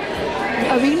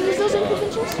 Are we gonna use those in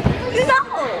conventions? No.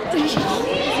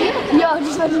 Yo,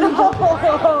 just let me know.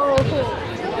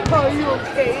 Are you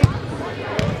okay?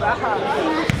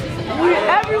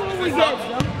 Everyone would get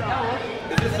jumped out.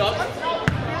 Is this up?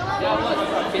 Yeah, what?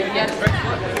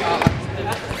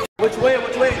 way?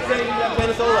 Which way? Say you have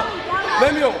Venezuela.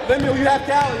 Lemuel, you have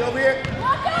Cali over here.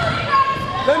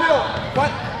 Lemuel,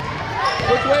 what?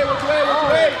 Which way?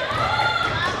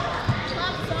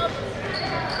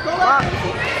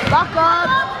 Lock up.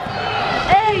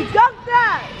 Hey, dunk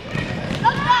that.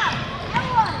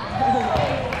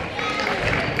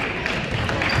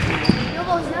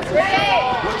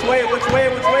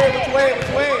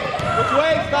 Which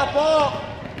way? Stop ball.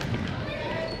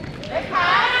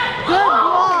 Good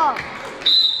block.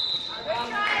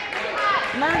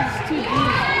 Man's too deep.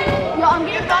 Yo, I'm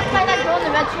getting blocked by that girl in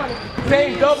the red shorty.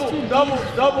 Same, double.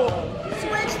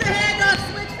 Switch the hand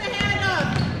up.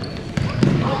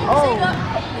 Oh.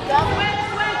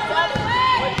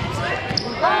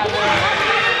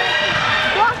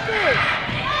 Block it.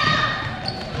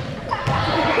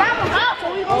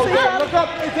 Look up.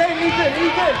 Hey, Ethan.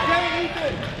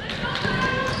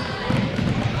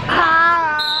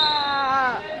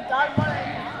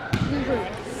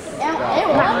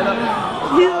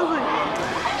 He was like,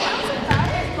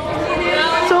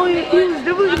 so he was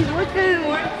doing, he's looking.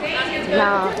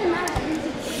 Nah.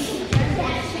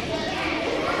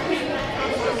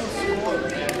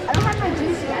 I don't have my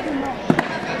jersey. I don't know.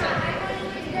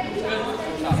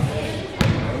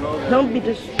 Don't be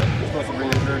this.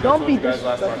 Don't be this.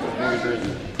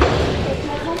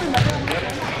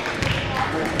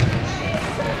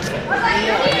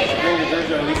 Bring your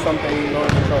jersey, at least something you know to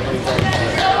control.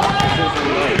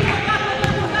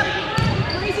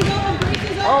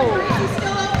 Oh.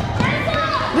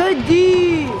 Good D.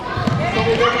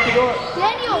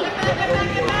 Daniel!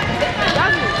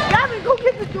 Gavin, go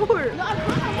get the door. No, I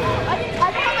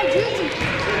don't have my jersey.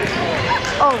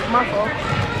 Oh, my fault.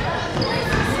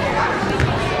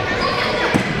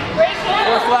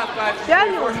 First lap, guys.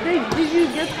 Daniel,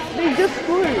 they just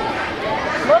scored.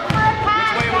 Look for a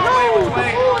pass. Which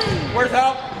way? Where's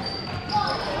help?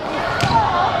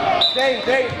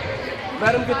 Dane.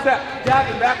 Let him get set.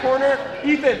 Gavin, that corner.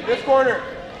 Ethan, this corner.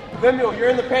 Lemuel, you're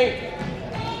in the paint.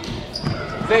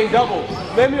 Zane, double.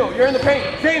 Lemuel, you're in the paint.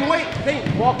 Zane, wait.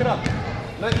 Zane, walk it up.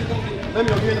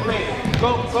 Lemuel, you're in the paint.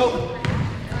 Go.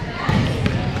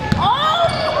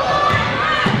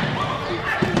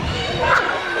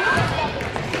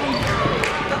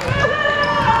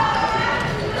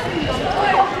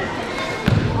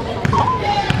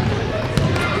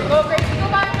 Go, Gracie, go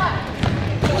by left.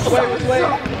 Which way?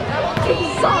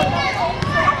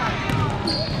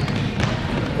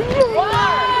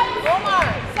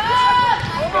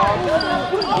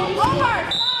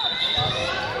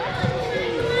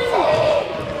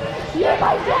 You're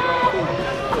my dad!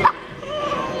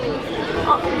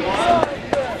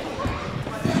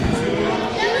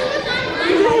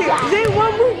 Zay,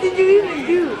 what move did you even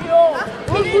do?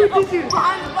 What move did you do?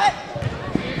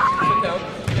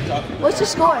 What's the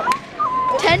score?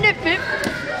 10 to 5.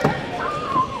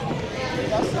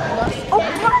 Oh,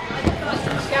 what?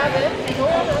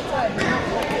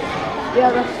 Yeah,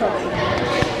 that's tough.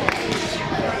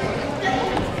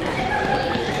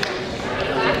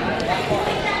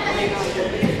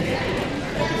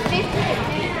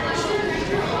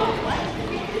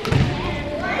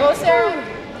 Go, Sarah.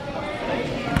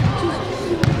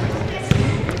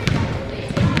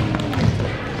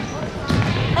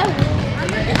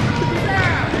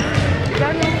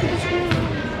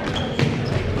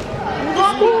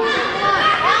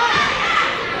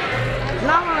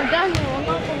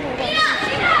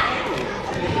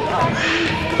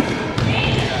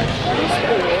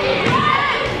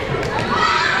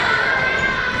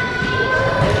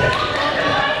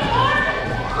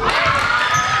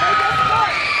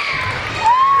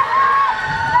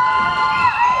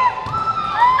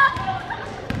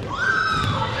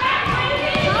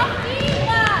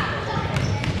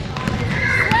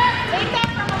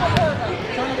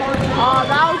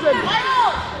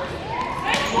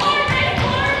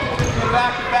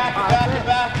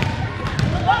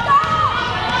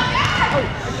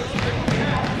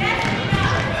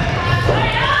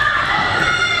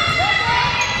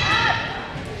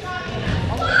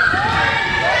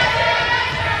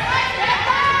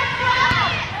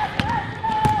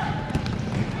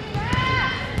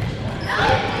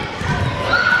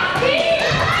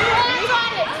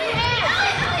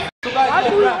 Back. Why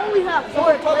do we only have 4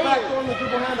 Come back players? on the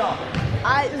dribble handoff.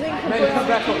 I think Manny, come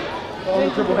back on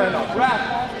the dribble handoff.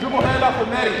 Raph, dribble handoff for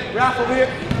Manny. Raph over here.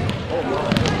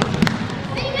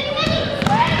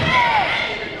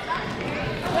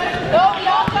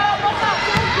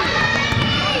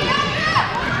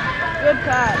 good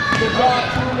pass. Good job,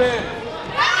 2 men.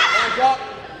 Hands up.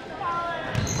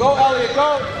 Go, Elliot, go.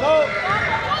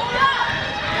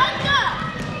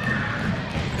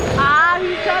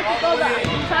 He tried to go back.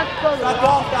 Stop ball. Stop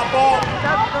ball. Stop ball.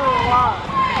 Stop ball.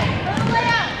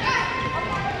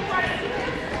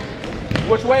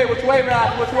 Which way,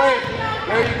 Raph? Which way?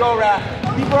 There you go, Raph.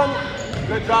 Keep running.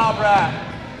 Good job, Raph.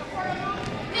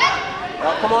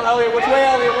 Come on, Elliot. Which way,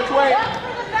 Elliot? Which way?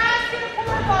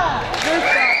 Good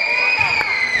job.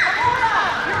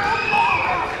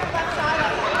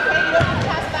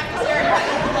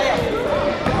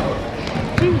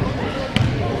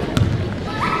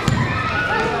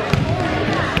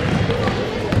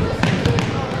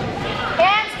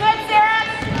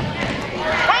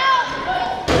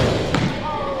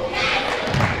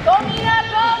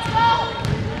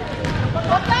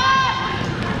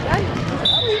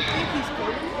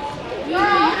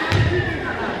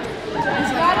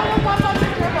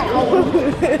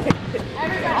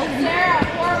 Everybody, Sarah,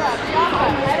 Cora, Java,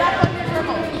 head up on your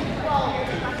dribble.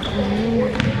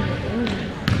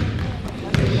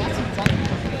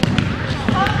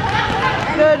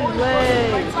 Good way.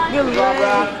 Good way. He really flopped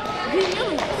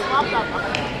up.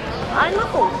 I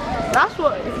know. That's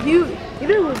what you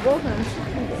did with both hands.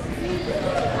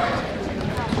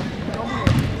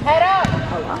 Head up.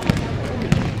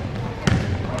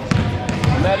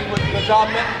 Maddie, good job,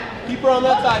 Matt. Keep her on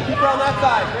that side. Keep her on that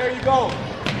side. There you go.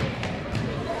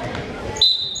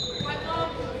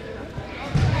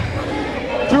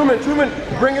 Truman,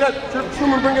 bring it up.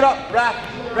 Truman, bring it up. Raph,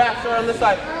 sorry, on this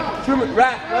side. Truman,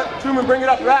 let Truman bring it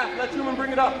up. Raph, let Truman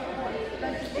bring it up.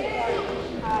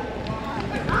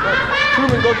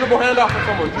 Truman, go dribble handoff for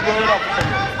someone. Dribble handoff for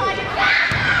someone.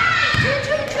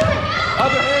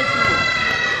 Other hand, Truman.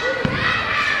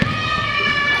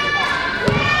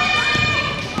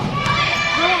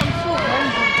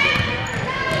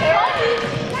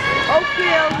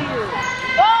 Okay, Elliot.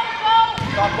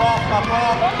 Stop ball.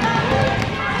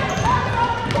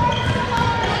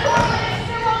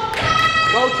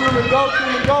 Go, Truman, go.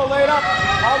 Lay it up.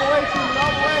 All the way, Truman,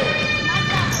 all the way.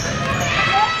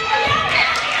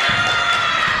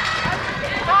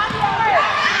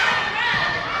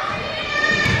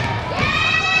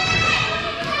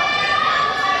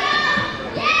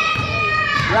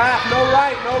 Raph, no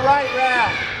right,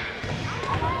 Raph.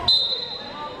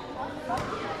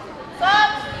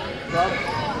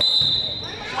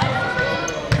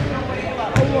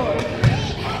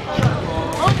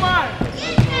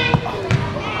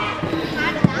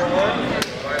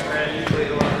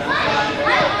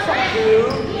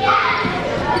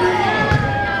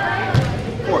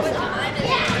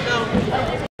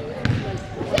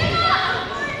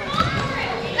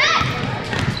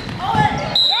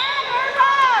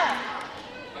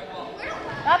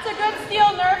 That's a good steal,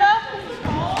 Nerva.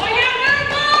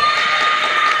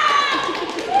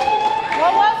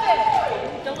 What was it?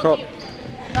 Cool.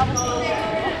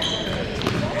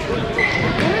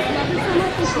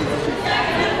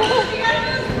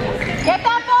 Get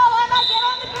that ball, Emma. Get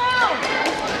on the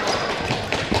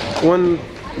ground.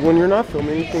 When you're not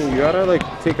filming anything, you gotta like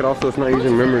take it off so it's not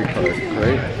using memory card,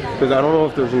 right? Because I don't know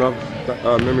if there's enough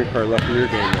memory card left in your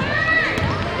game now.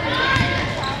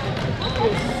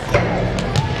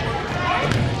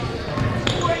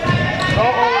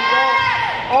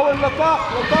 Owen, look up!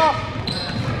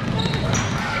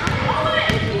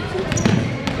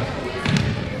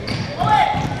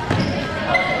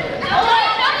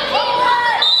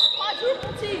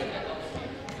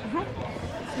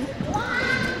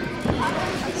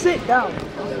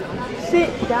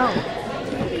 Sit down.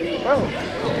 Bro.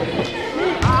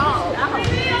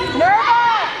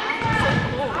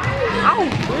 Ow,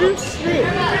 you sit.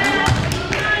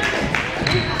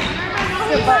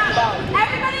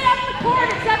 Everybody off the court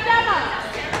except Emma.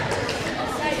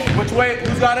 Which way?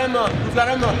 Who's got Emma?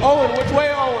 Owen, which way,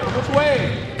 Owen? Which way?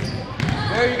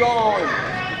 There you go, Owen.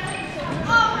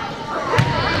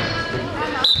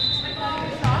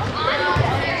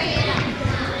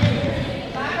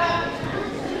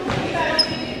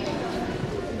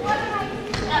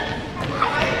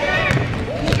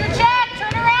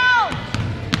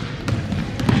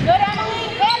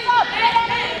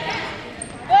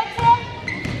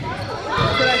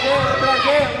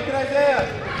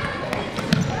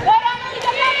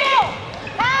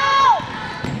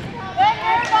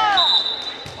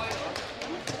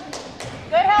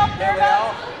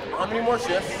 How many more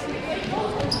shifts?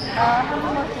 How many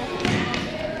more shifts?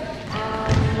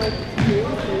 Like two.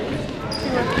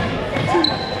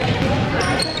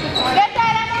 Get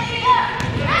that, Emily!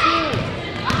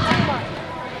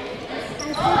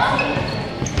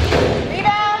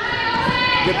 Rebound!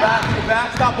 Get back.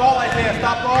 Stop ball, Isaiah.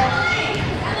 Stop ball.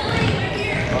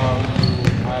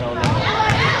 I don't know.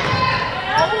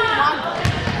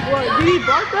 What, did he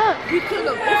block that? He could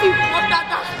have. If he blocked that,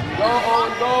 that's... Go,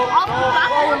 Owen, go.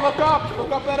 look up.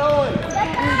 Look up at Owen.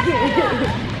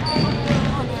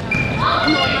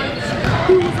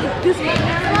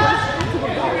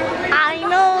 I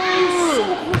know.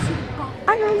 I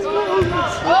know.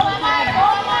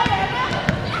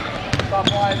 Stop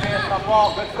ball, Isaiah. Stop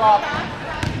ball. Good stop.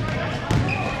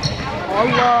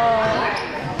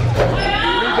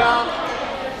 Rebound.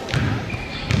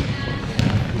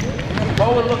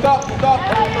 Owen, look up. Look up.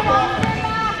 Owen, look up.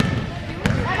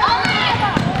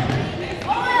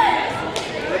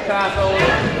 Good pass,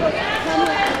 Owen.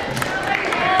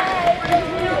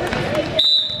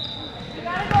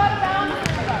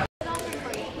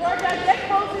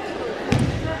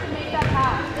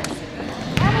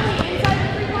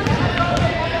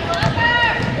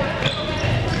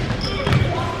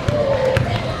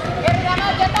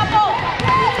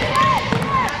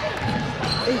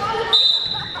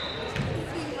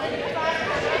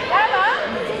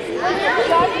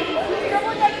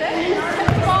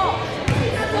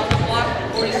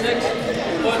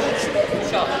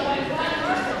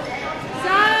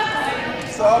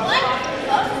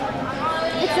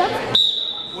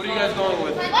 What are you guys going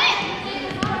with?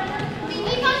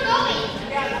 Keep on going.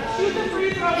 Shoot the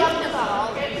free throw up the ball.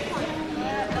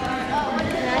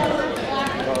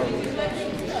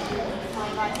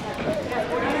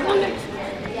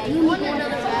 You want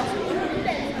another basket.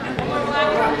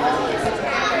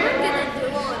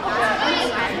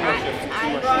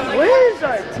 Where is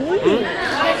our team?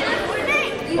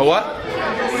 A what?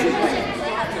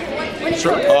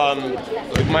 Sure.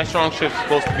 My strong shift's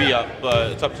supposed to be up,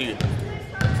 but it's up to you.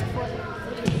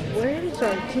 Where is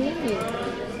our team? Zane's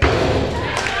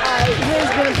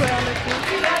gonna play on the team.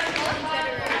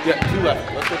 Yeah, 2 left.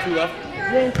 Let's go 2 left.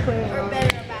 Zane's playing on.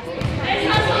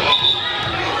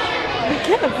 We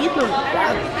can't beat them with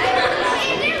Gavin.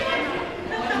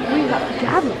 We have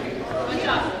Gavin.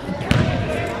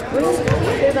 Where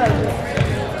is that?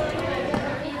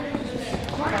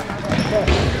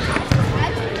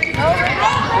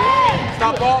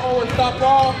 Stop ball, Owen. Stop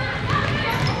ball.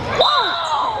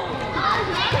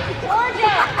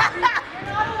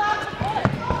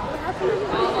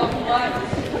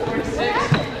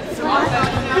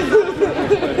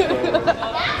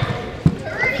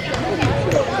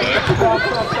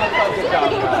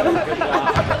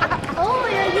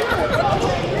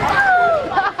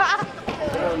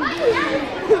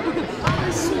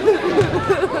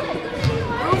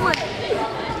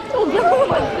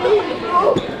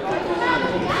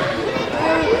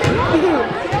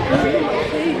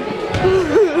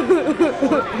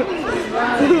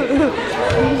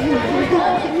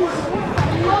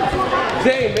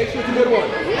 Zane, make sure it's a good one.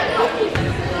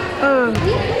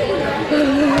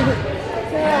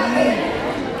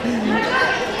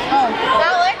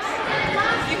 Alex,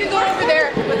 you can go over there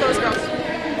with those girls.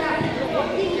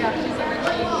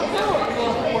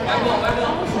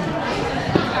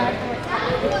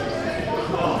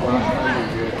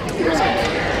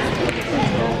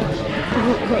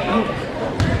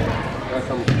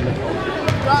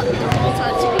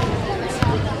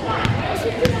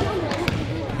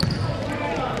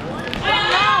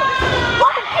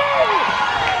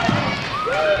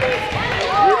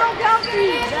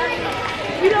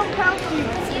 We don't count these.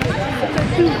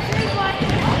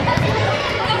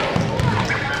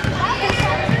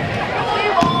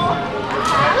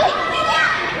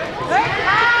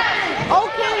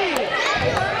 Okay.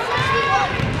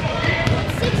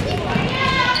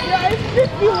 Yeah, it's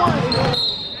 51.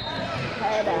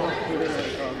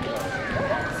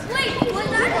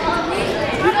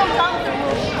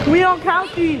 We don't count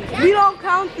these. We don't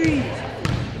count these.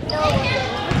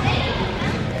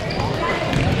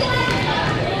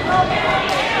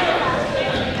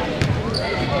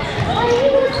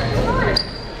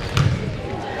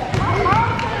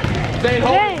 Zane,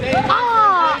 hold. Zane,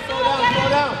 Ah!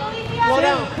 slow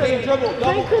down. Zane, dribble.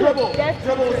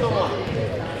 Dribble with someone.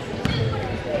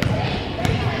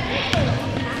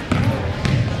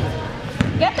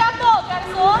 Get that ball,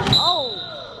 Gatsol. Oh.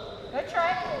 Good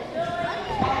try.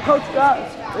 Coach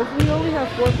guys, if we only have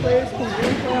 4 players, can we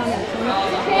play on that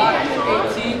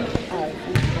team? 18.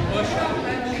 Push.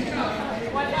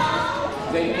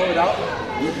 Zane, pull it out.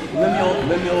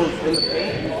 Lemuel's in the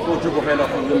paint. Go dribble hand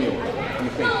off on Lemuel in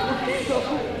the paint.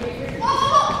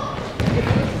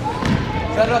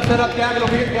 Set up. Gavin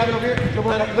over here.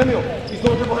 Dribble hand off. Lemuel, he's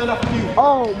going dribble hand off of you.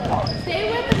 Oh my. Stay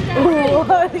with him.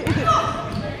 What?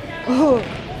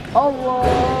 Oh, what?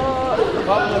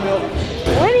 Stop, Lemuel.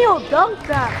 When you dunk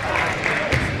that?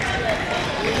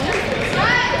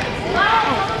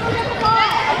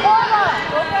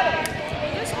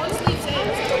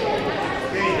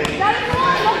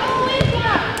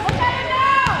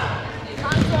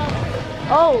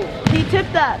 Oh, he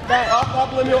tipped that.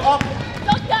 Up, Lemuel, up.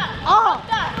 Oh,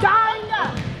 dang.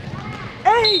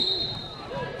 Hey.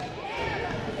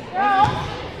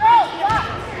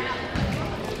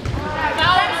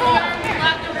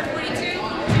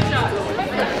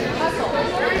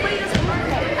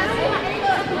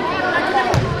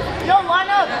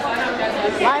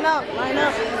 Line up.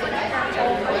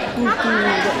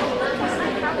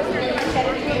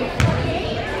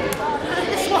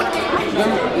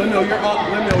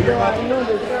 Lemuel, you're up.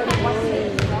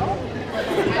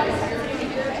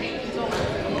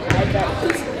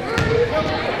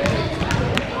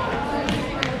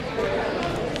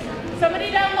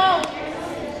 Somebody down low.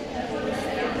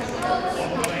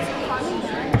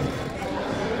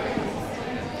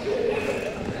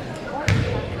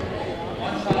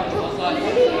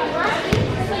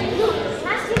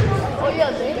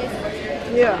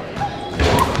 Yeah.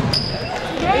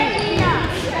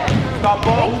 Stop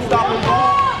ball. Who's stopping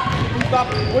ball? Who's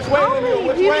stopping? Which way, Lemuel?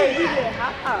 Which way?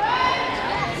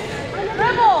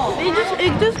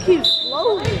 It just keeps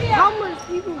flowing. How much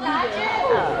people do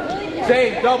that?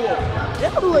 Zane, double.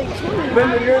 They're like 20.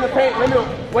 Lemuel, you're in the paint. Lemuel,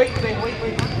 wait, Zane, wait.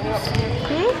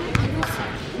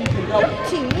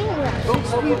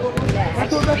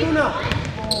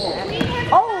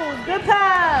 Oh, good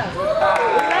pass.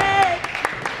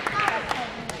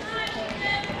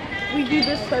 We do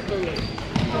this type of way.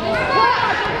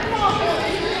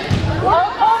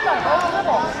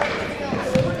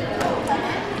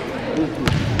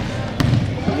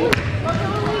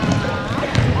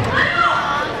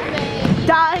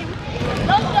 Dime.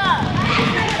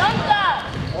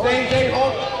 Zane,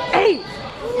 hold. Hey.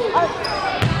 I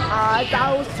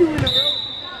thought it was 2 in a row.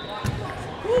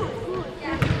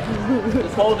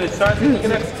 Just hold it. Start so you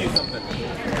can execute something.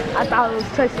 I thought it was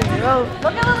touching the road.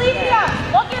 Look at Olivia.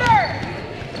 Look at her.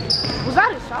 Was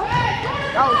that a shot?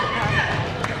 That was a pass.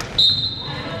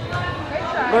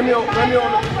 Lemuel,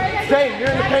 Zane, you're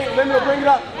in the paint. Lemuel, bring it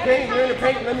up. Zane, you're in the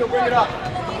paint. Lemuel, bring it up.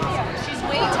 She's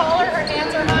way taller. Her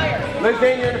hands are higher. Let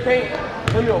Zane, you're in the paint.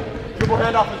 Lemuel, dribble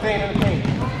hand off to Zane in the paint.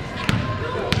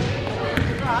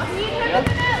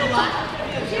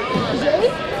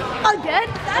 Again?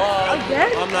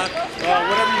 Again? I'm not.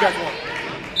 Whatever you guys want.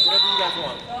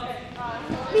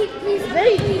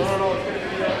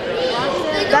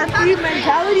 That's the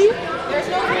mentality?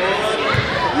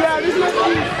 Yeah, this must be.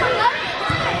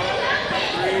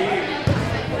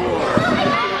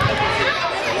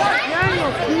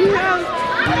 Do you have,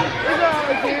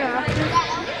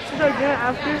 is there a game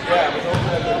after? Yeah,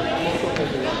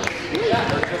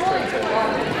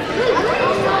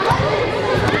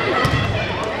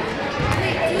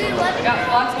 Got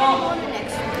lots more.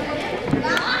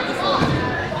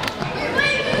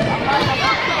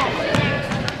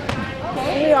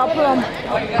 Yeah, I'll put on. Oh,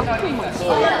 you guys are defense.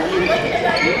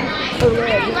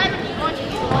 Okay.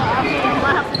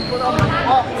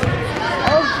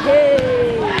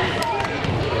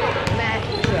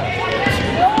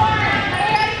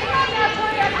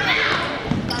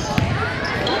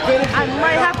 I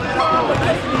might have to go on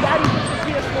because Daddy puts the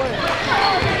PS4 in.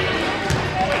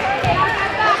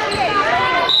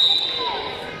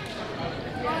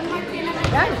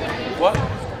 What?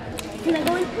 Can I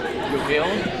go in? You're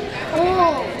feeling?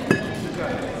 Oh.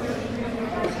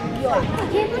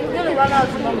 We're gonna run out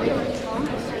of numbers.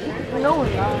 No,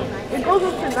 we're not. It goes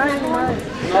up to 99. He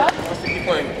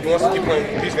wants to keep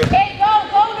playing. He's good. Hey, go,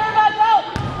 Nerva, go.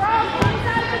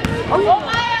 Oh, Go,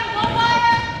 Maya,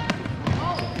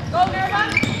 Go, Nerva.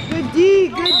 good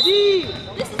D.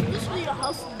 This is literally a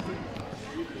house.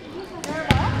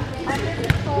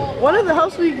 One of the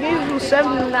house league games was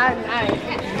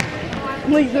 79-9.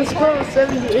 Like the score was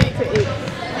 78-8.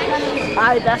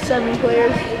 Alright, that's 7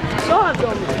 players. So have to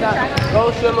almost die.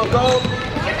 Go, Shimmer, go.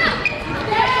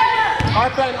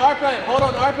 Arpen, hold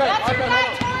on, Arpen, hold on.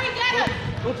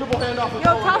 Go dribble hand off. Yo,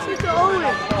 toss it to Owen.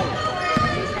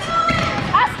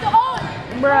 Pass to Owen.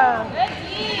 Bruh.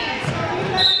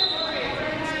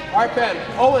 Arpen,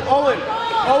 Owen.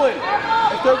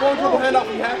 If they're going dribble hand off,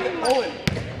 you have to, Owen.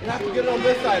 You have to get it on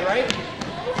this side, right?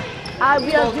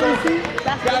 We have JC.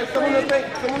 Guys, someone in the paint.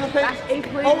 That's 8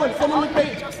 players. Owen, someone in the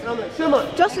paint. Shimmer.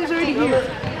 Justin's already here.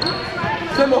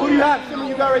 Shimmer, who do you have? Shimmer,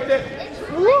 you got right there.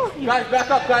 Woo. Guys, back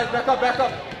up.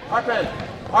 Arpen.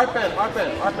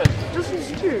 Justin's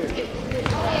here.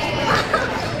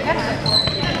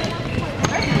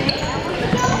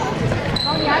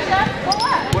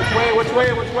 Which way?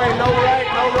 No right.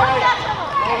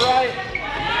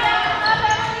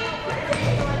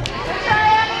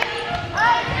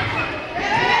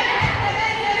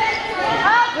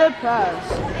 Good pass.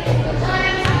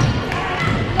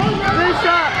 Good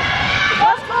shot.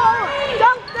 Let's go. Go.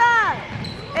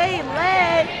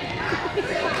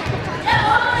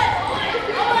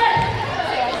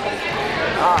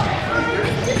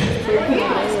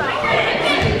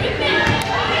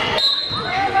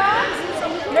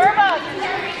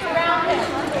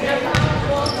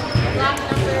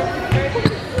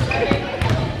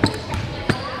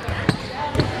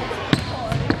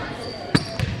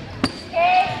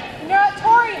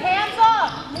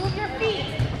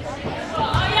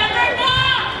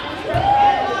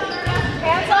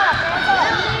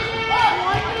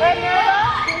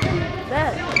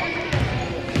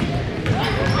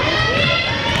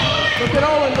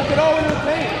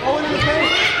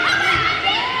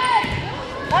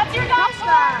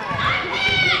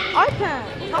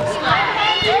 pan. Top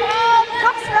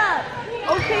strap.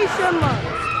 Okay, Shema.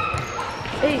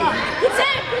 Hey. Good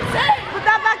save, good save. Put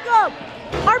that back up.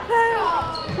 Hard pan.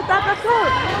 Put that back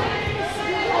up.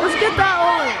 Let's get that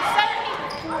on.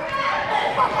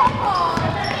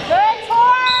 Good,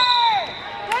 Tori!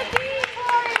 Good D,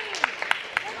 Tori!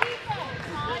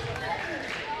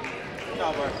 Good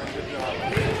job, Martha. Good job.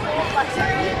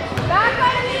 Back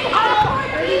on the knee.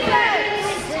 Good defense.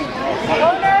 Go,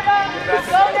 Nerva.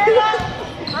 Go, Nerva.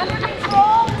 Under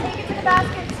control. Take it to the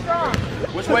basket strong.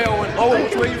 Which way, Owen? Owen,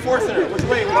 which way are you forcing her? Which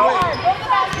way? Which way? Go to the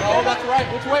basket. No, that's right.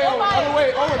 Which way, Owen? Other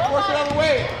way. Owen, force her other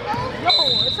way. No,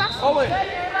 it's actually. Owen,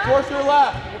 force her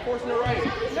left. You're forcing her right.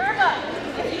 Nerva,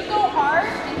 if you go hard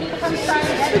and he comes trying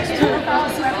to get you, you're foul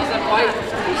whoever He's you a fight.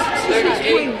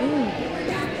 38.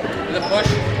 With a push.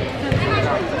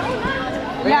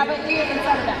 Yeah, but leave it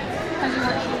inside of that. Because you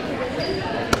weren't shooting.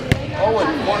 Owen,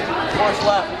 force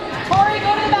left. Tori,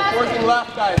 go to the basket. Forcing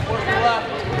left, guys. Forcing left.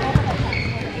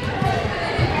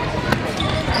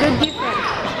 Good defense.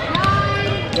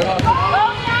 Good hustle.